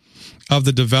control of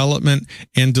the development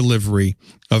and delivery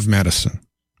of medicine.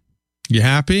 You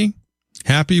happy?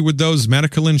 Happy with those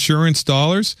medical insurance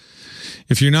dollars?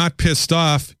 If you're not pissed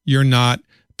off, you're not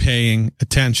paying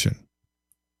attention.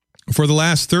 For the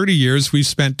last 30 years, we've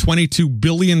spent $22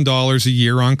 billion a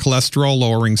year on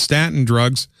cholesterol-lowering statin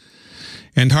drugs,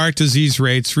 and heart disease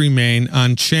rates remain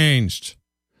unchanged.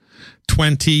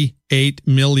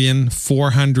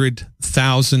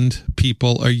 28,400,000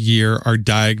 people a year are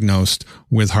diagnosed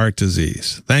with heart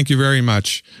disease. Thank you very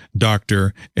much,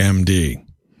 Dr. MD.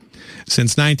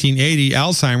 Since 1980,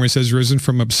 Alzheimer's has risen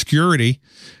from obscurity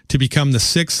to become the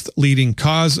 6th leading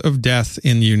cause of death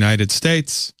in the United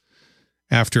States.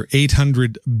 After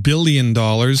 $800 billion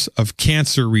of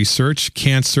cancer research,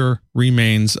 cancer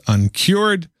remains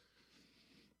uncured.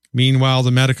 Meanwhile,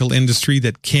 the medical industry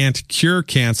that can't cure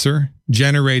cancer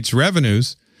generates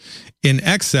revenues in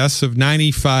excess of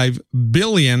 $95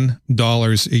 billion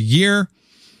a year.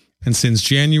 And since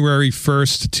January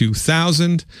 1st,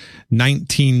 2000,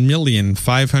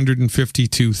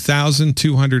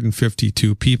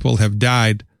 19,552,252 people have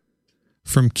died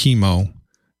from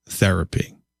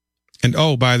chemotherapy. And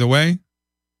oh, by the way,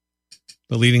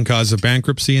 the leading cause of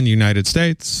bankruptcy in the United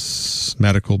States,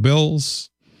 medical bills.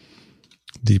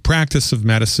 The practice of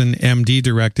medicine,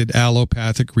 MD-directed,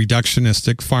 allopathic,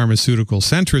 reductionistic, pharmaceutical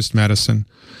centrist medicine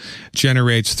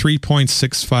generates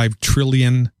 $3.65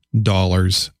 trillion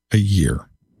a year.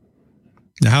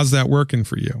 Now, how's that working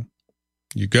for you?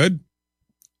 You good?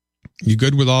 You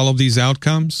good with all of these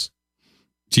outcomes?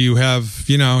 Do you have,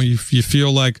 you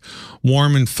feel like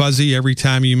warm and fuzzy every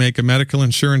time you make a medical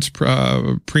insurance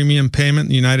premium payment in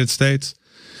the United States?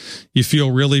 You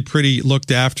feel really pretty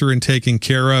looked after and taken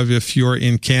care of if you're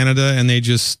in Canada and they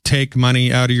just take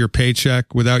money out of your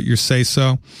paycheck without your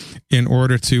say-so in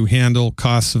order to handle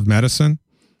costs of medicine?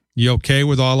 You okay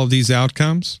with all of these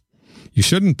outcomes? You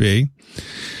shouldn't be.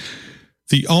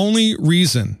 The only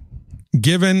reason,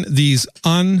 given these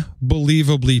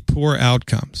unbelievably poor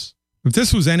outcomes, if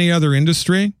this was any other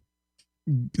industry,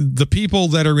 the people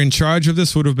that are in charge of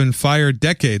this would have been fired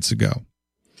decades ago.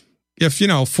 If,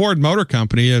 Ford Motor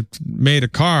Company had made a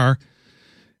car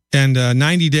and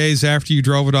 90 days after you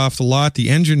drove it off the lot,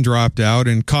 the engine dropped out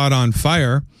and caught on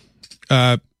fire,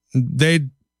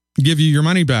 they'd give you your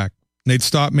money back. They'd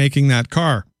stop making that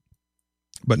car,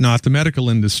 but not the medical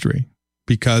industry,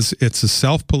 because it's a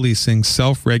self-policing,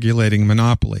 self-regulating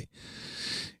monopoly.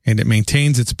 And it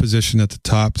maintains its position at the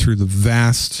top through the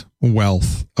vast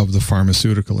wealth of the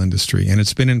pharmaceutical industry. And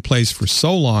it's been in place for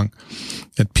so long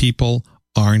that people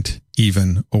aren't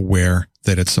even aware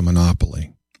that it's a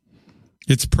monopoly.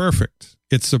 It's perfect.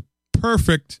 It's a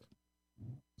perfect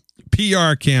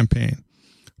PR campaign.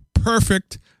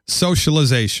 Perfect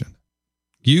socialization.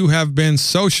 You have been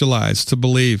socialized to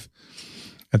believe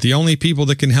that the only people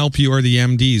that can help you are the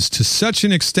MDs, to such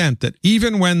an extent that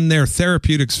even when their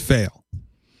therapeutics fail,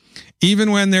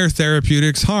 even when their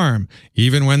therapeutics harm,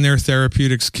 even when their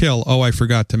therapeutics kill, oh, I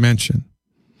forgot to mention,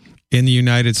 in the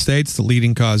United States, the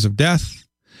leading cause of death,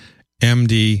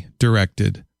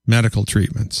 MD-directed medical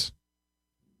treatments.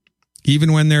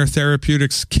 Even when their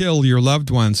therapeutics kill your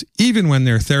loved ones, even when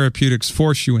their therapeutics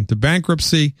force you into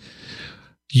bankruptcy,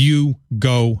 you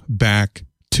go back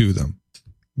to them.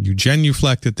 You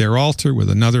genuflect at their altar with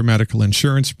another medical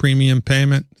insurance premium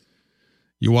payment.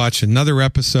 You watch another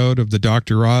episode of the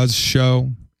Dr. Oz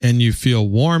show, and you feel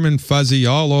warm and fuzzy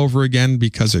all over again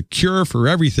because a cure for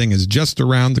everything is just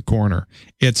around the corner.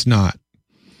 It's not.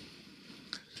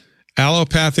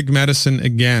 Allopathic medicine,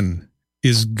 again,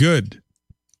 is good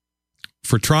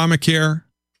for trauma care,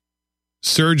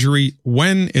 surgery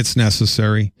when it's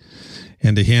necessary,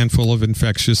 and a handful of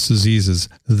infectious diseases.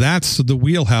 That's the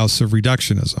wheelhouse of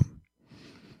reductionism.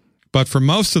 But for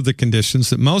most of the conditions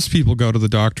that most people go to the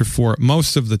doctor for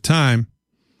most of the time,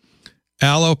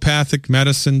 allopathic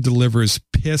medicine delivers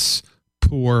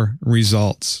piss-poor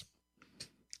results.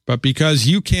 But because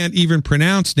you can't even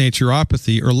pronounce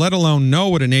naturopathy, or let alone know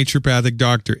what a naturopathic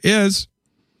doctor is,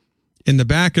 in the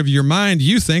back of your mind,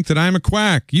 you think that I'm a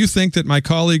quack. You think that my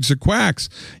colleagues are quacks.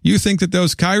 You think that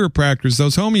those chiropractors,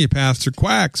 those homeopaths are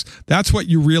quacks. That's what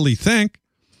you really think.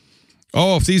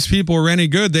 Oh, if these people were any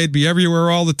good, they'd be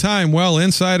everywhere all the time. Well,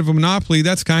 inside of a monopoly,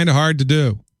 that's kind of hard to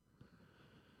do.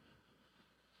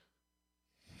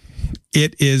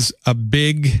 It is a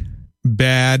big,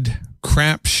 bad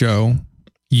crap show.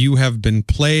 You have been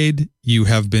played. You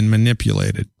have been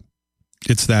manipulated.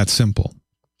 It's that simple.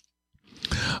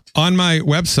 On my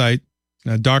website,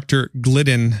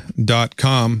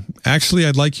 drglidden.com. Actually,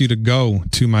 I'd like you to go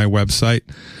to my website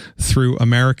through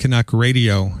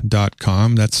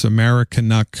americanuckradio.com. That's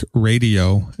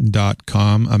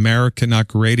americanuckradio.com,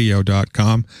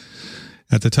 americanuckradio.com.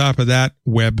 At the top of that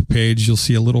web page, you'll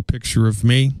see a little picture of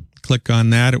me. Click on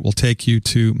that. It will take you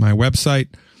to my website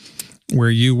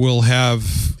where you will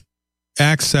have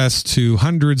access to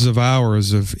hundreds of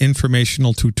hours of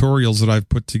informational tutorials that I've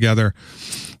put together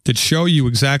that show you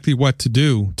exactly what to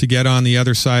do to get on the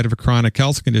other side of a chronic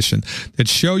health condition, that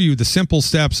show you the simple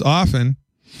steps often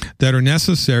that are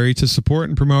necessary to support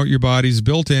and promote your body's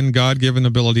built-in God-given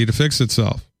ability to fix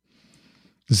itself.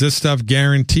 Is this stuff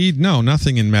guaranteed? No,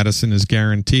 nothing in medicine is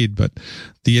guaranteed, but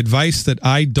the advice that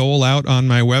I dole out on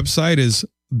my website is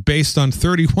based on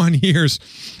 31 years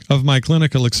of my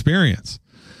clinical experience.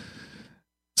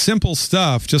 Simple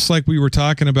stuff, just like we were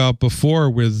talking about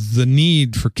before with the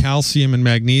need for calcium and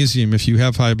magnesium if you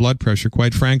have high blood pressure.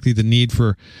 Quite frankly, the need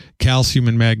for calcium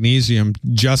and magnesium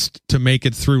just to make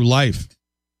it through life.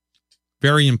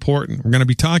 Very important. We're going to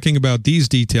be talking about these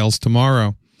details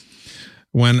tomorrow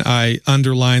when I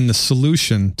underline the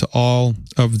solution to all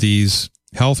of these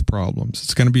health problems.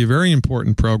 It's going to be a very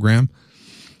important program.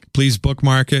 Please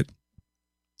bookmark it.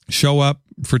 Show up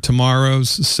for tomorrow's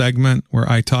segment where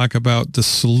I talk about the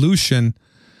solution,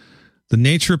 the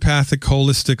naturopathic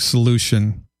holistic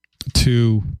solution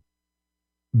to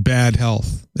bad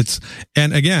health.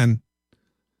 And again,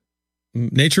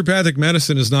 naturopathic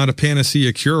medicine is not a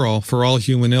panacea cure-all for all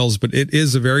human ills, but it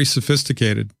is a very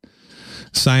sophisticated,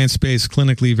 science-based,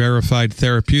 clinically verified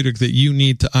therapeutic that you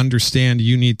need to understand,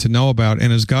 you need to know about.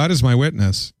 And as God is my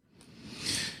witness,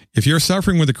 if you're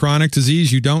suffering with a chronic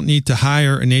disease, you don't need to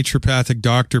hire a naturopathic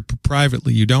doctor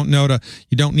privately. You don't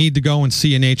need to go and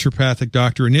see a naturopathic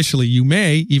doctor initially. You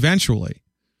may eventually.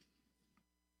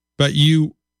 But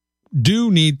you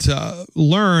do need to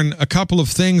learn a couple of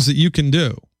things that you can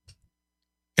do.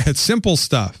 It's simple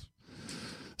stuff.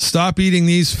 Stop eating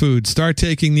these foods. Start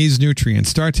taking these nutrients.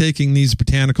 Start taking these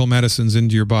botanical medicines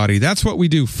into your body. That's what we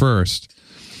do first.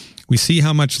 We see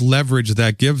how much leverage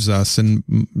that gives us, and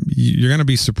you're going to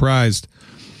be surprised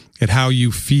at how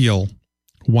you feel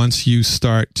once you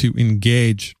start to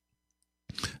engage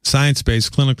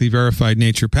science-based, clinically verified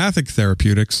naturopathic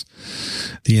therapeutics,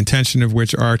 the intention of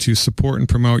which are to support and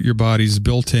promote your body's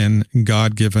built-in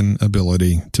God-given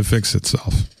ability to fix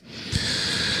itself.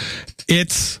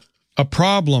 It's a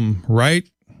problem, right?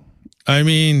 I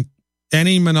mean,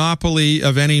 any monopoly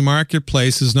of any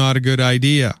marketplace is not a good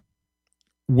idea.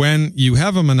 When you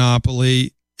have a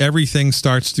monopoly, everything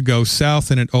starts to go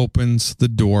south and it opens the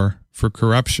door for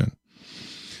corruption.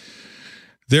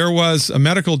 There was a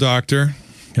medical doctor.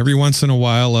 Every once in a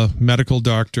while, a medical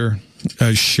doctor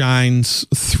shines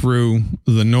through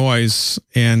the noise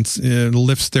and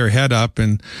lifts their head up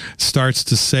and starts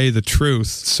to say the truth,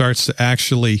 starts to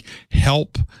actually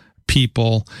help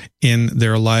people in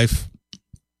their life.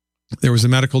 There was a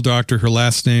medical doctor. Her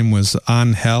last name was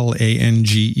Angel,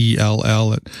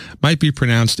 Angell. It might be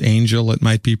pronounced Angel. It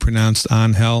might be pronounced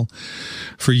Angel.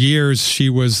 For years, she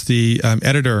was the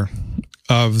editor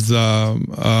of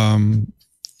the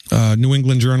New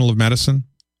England Journal of Medicine.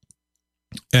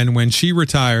 And when she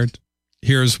retired,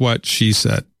 here's what she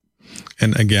said.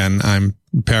 And again, I'm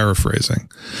paraphrasing.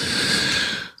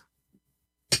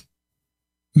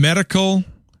 Medical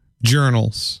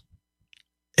journals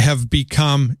have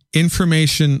become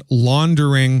information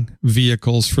laundering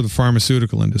vehicles for the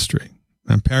pharmaceutical industry.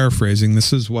 I'm paraphrasing.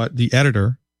 This is what the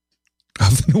editor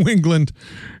of the New England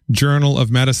Journal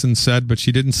of Medicine said, but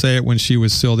she didn't say it when she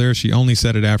was still there. She only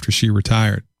said it after she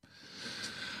retired.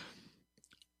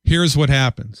 Here's what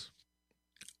happens.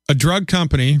 A drug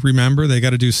company, remember, they got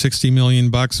to do $60 million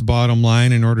bottom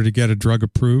line in order to get a drug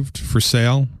approved for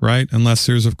sale, right? Unless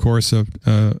there's, of course, a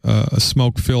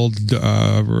smoke-filled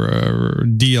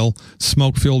deal,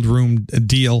 smoke-filled room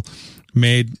deal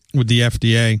made with the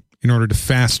FDA in order to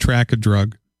fast-track a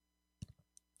drug.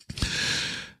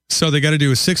 So they got to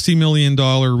do a $60 million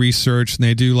research, and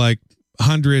they do like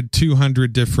 100,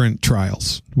 200 different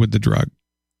trials with the drug.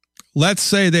 Let's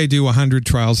say they do 100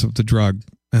 trials of the drug.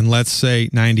 And let's say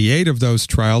 98 of those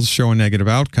trials show a negative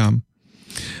outcome.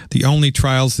 The only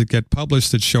trials that get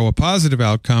published that show a positive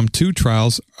outcome, 2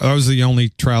 trials, those are the only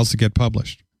trials that get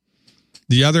published.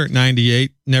 The other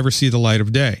 98 never see the light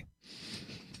of day.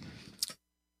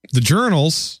 The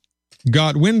journals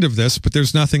got wind of this, but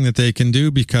there's nothing that they can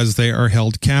do because they are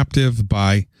held captive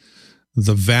by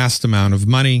the vast amount of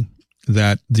money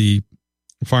that the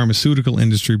pharmaceutical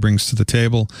industry brings to the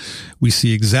table. We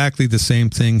see exactly the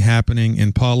same thing happening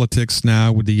in politics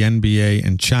now with the NBA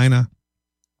and China,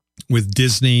 with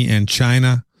Disney and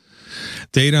China.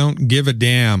 They don't give a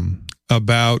damn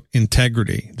about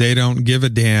integrity. They don't give a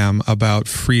damn about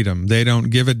freedom. They don't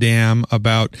give a damn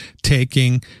about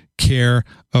taking care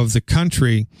of the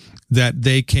country that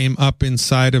they came up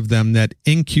inside of them, that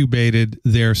incubated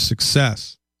their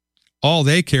success. All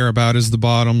they care about is the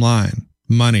bottom line,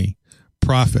 money,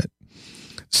 profit.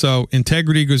 So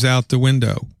integrity goes out the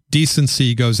window.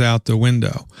 Decency goes out the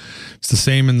window. It's the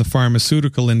same in the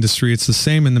pharmaceutical industry. It's the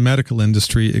same in the medical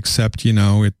industry, except,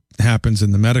 it happens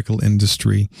in the medical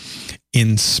industry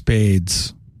in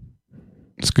spades.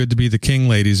 It's good to be the king,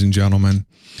 ladies and gentlemen.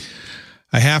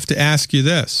 I have to ask you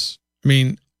this.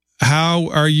 How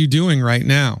are you doing right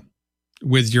now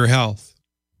with your health?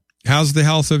 How's the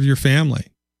health of your family?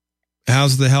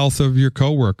 How's the health of your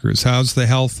coworkers? How's the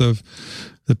health of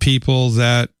the people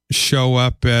that show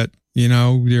up at,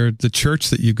 the church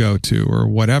that you go to or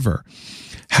whatever?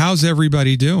 How's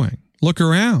everybody doing? Look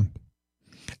around.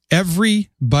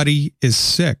 Everybody is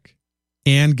sick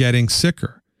and getting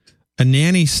sicker. A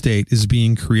nanny state is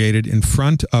being created in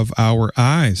front of our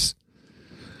eyes.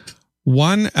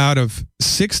 1 out of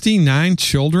 69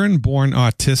 children born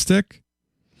autistic,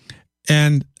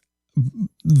 and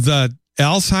the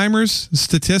Alzheimer's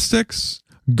statistics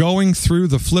going through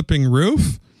the flipping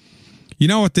roof. You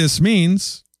know what this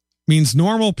means? It means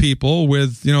normal people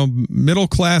with, middle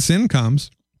class incomes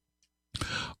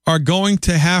are going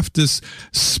to have to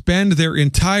spend their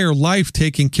entire life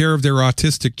taking care of their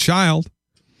autistic child.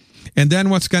 And then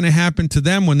what's going to happen to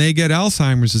them when they get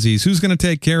Alzheimer's disease? Who's going to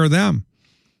take care of them?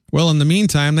 Well, in the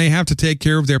meantime, they have to take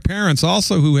care of their parents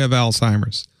also who have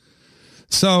Alzheimer's.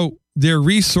 So their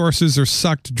resources are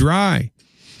sucked dry.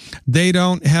 They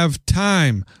don't have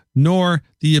time nor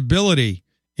the ability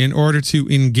in order to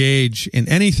engage in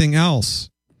anything else.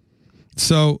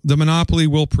 So the monopoly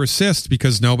will persist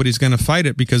because nobody's going to fight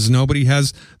it, because nobody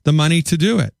has the money to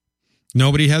do it.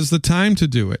 Nobody has the time to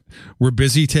do it. We're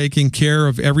busy taking care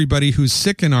of everybody who's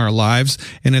sick in our lives,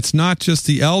 and it's not just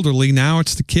the elderly, now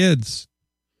it's the kids.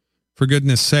 For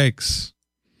goodness sakes.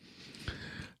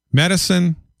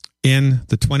 Medicine in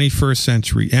the 21st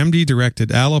century,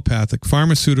 MD-directed, allopathic,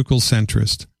 pharmaceutical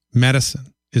centrist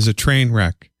medicine is a train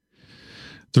wreck.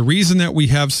 The reason that we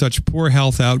have such poor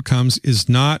health outcomes is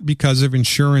not because of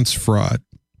insurance fraud.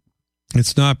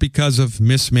 It's not because of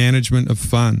mismanagement of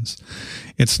funds.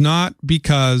 It's not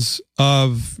because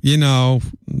of,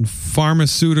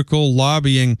 pharmaceutical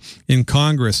lobbying in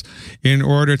Congress in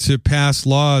order to pass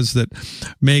laws that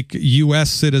make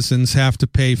U.S. citizens have to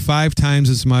pay 5 times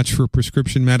as much for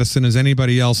prescription medicine as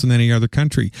anybody else in any other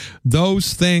country.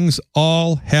 Those things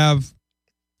are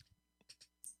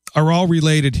all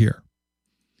related here.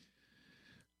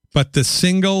 But the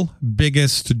single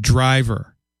biggest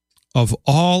driver of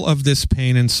all of this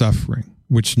pain and suffering,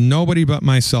 which nobody but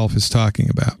myself is talking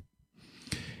about,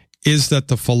 is that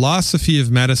the philosophy of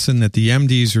medicine that the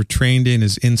MDs are trained in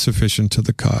is insufficient to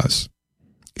the cause.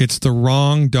 It's the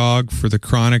wrong dog for the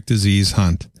chronic disease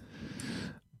hunt.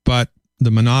 But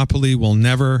the monopoly will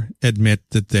never admit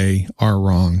that they are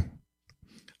wrong.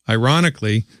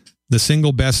 Ironically, the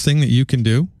single best thing that you can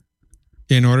do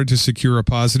in order to secure a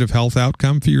positive health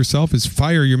outcome for yourself is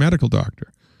fire your medical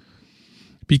doctor,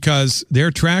 because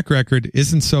their track record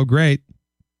isn't so great.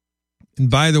 And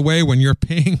by the way, when you're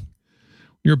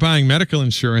buying medical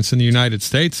insurance in the United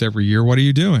States every year, what are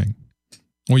you doing?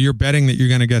 Well, you're betting that you're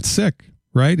going to get sick,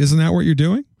 right? Isn't that what you're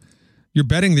doing? You're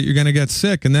betting that you're going to get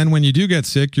sick. And then when you do get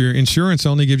sick, your insurance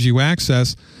only gives you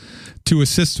access to a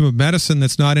system of medicine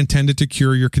that's not intended to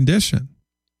cure your condition.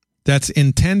 That's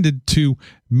intended to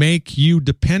make you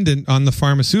dependent on the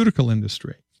pharmaceutical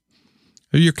industry.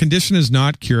 Your condition is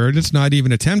not cured. It's not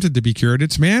even attempted to be cured.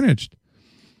 It's managed.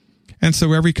 And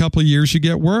so every couple of years you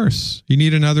get worse. You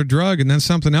need another drug, and then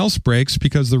something else breaks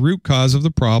because the root cause of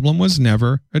the problem was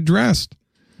never addressed.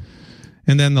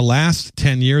 And then the last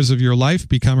 10 years of your life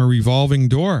become a revolving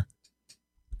door.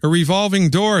 A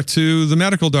revolving door to the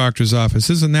medical doctor's office.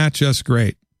 Isn't that just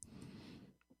great?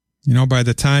 By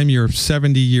the time you're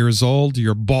 70 years old,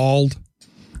 you're bald.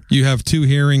 You have 2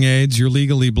 hearing aids. You're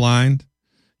legally blind.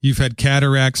 You've had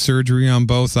cataract surgery on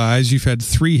both eyes. You've had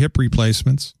 3 hip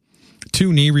replacements,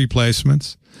 2 knee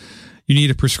replacements. You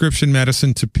need a prescription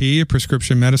medicine to pee, a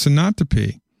prescription medicine not to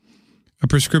pee, a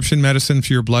prescription medicine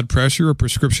for your blood pressure, a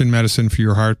prescription medicine for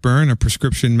your heartburn, a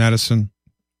prescription medicine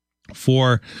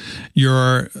for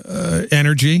your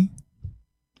energy.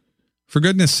 For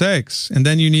goodness sakes. And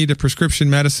then you need a prescription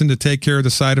medicine to take care of the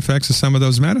side effects of some of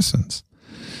those medicines.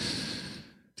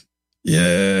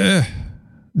 Yeah.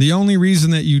 The only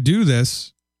reason that you do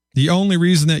this, the only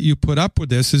reason that you put up with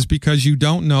this is because you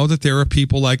don't know that there are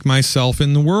people like myself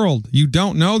in the world. You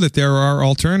don't know that there are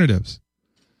alternatives.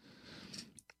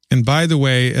 And by the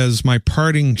way, as my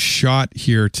parting shot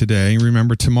here today,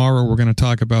 remember tomorrow we're going to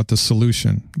talk about the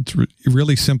solution. It's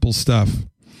really simple stuff.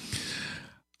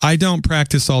 I don't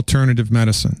practice alternative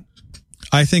medicine.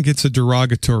 I think it's a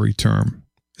derogatory term.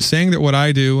 Saying that what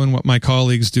I do and what my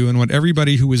colleagues do and what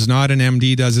everybody who is not an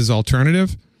MD does is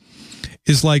alternative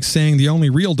is like saying the only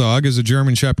real dog is a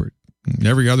German Shepherd.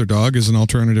 Every other dog is an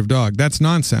alternative dog. That's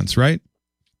nonsense, right?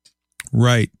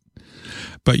 Right.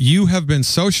 But you have been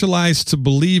socialized to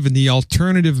believe in the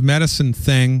alternative medicine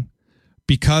thing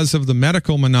because of the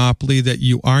medical monopoly that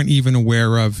you aren't even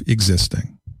aware of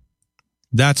existing.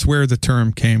 That's where the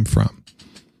term came from.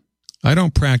 I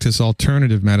don't practice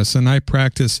alternative medicine. I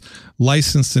practice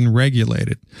licensed and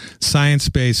regulated,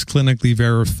 science-based, clinically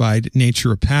verified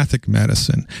naturopathic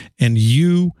medicine. And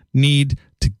you need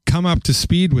to come up to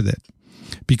speed with it.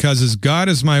 Because as God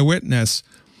is my witness,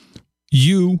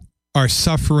 you are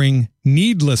suffering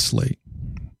needlessly.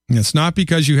 And it's not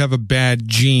because you have a bad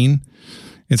gene.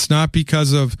 It's not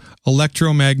because of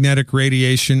electromagnetic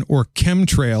radiation or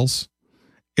chemtrails.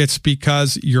 It's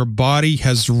because your body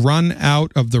has run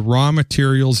out of the raw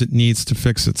materials it needs to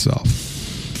fix itself.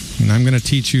 And I'm going to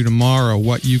teach you tomorrow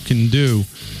what you can do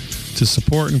to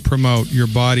support and promote your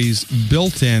body's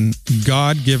built-in,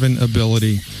 God-given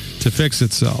ability to fix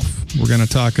itself. We're going to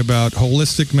talk about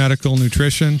holistic medical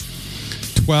nutrition,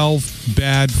 12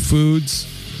 bad foods,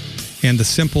 and the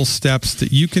simple steps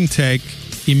that you can take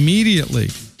immediately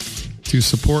to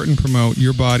support and promote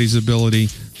your body's ability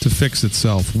to fix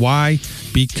itself. Why?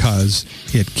 Because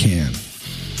it can.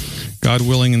 God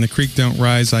willing, and the creek don't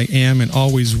rise, I am and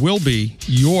always will be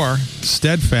your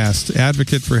steadfast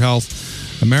advocate for health.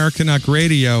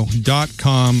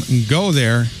 AmericanUckradio.com. Go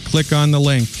there, click on the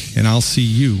link, and I'll see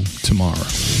you tomorrow.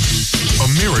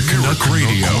 American Uck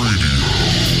Radio.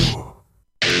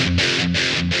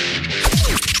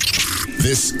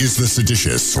 This is the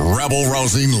seditious,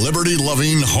 rabble-rousing,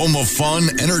 liberty-loving, home of fun,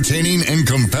 entertaining, and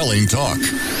compelling talk.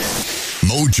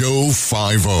 Mojo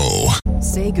 50.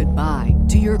 Say goodbye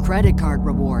to your credit card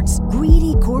rewards.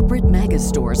 Greedy corporate mega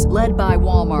stores, led by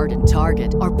Walmart and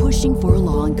Target, are pushing for a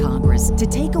law in Congress to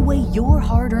take away your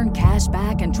hard-earned cash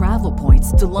back and travel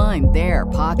points to line their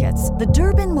pockets. The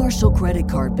Durbin-Marshall credit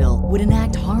card bill would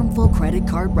enact harmful credit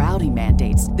card routing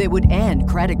mandates that would end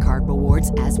credit card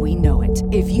rewards as we know it.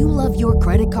 If you love your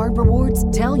credit card rewards,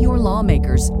 tell your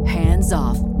lawmakers, hands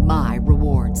off my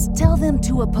rewards. Tell them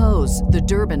to oppose the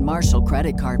Durbin-Marshall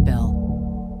credit card bill.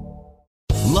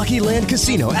 Lucky Land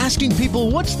Casino, asking people,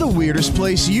 what's the weirdest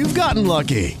place you've gotten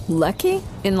lucky? Lucky?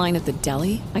 In line at the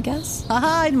deli, I guess?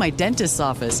 Aha, in my dentist's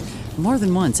office. More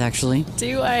than once, actually.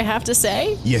 Do I have to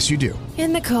say? Yes, you do.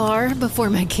 In the car before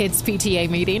my kids' PTA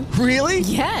meeting. Really?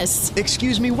 Yes.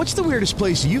 Excuse me, what's the weirdest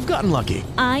place you've gotten lucky?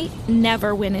 I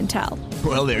never win and tell.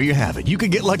 Well, there you have it. You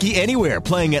can get lucky anywhere,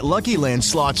 playing at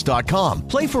LuckyLandSlots.com.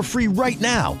 Play for free right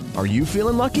now. Are you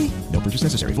feeling lucky? No purchase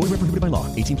necessary. Void where prohibited by law.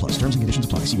 18+. Terms and conditions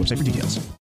apply. See website for details.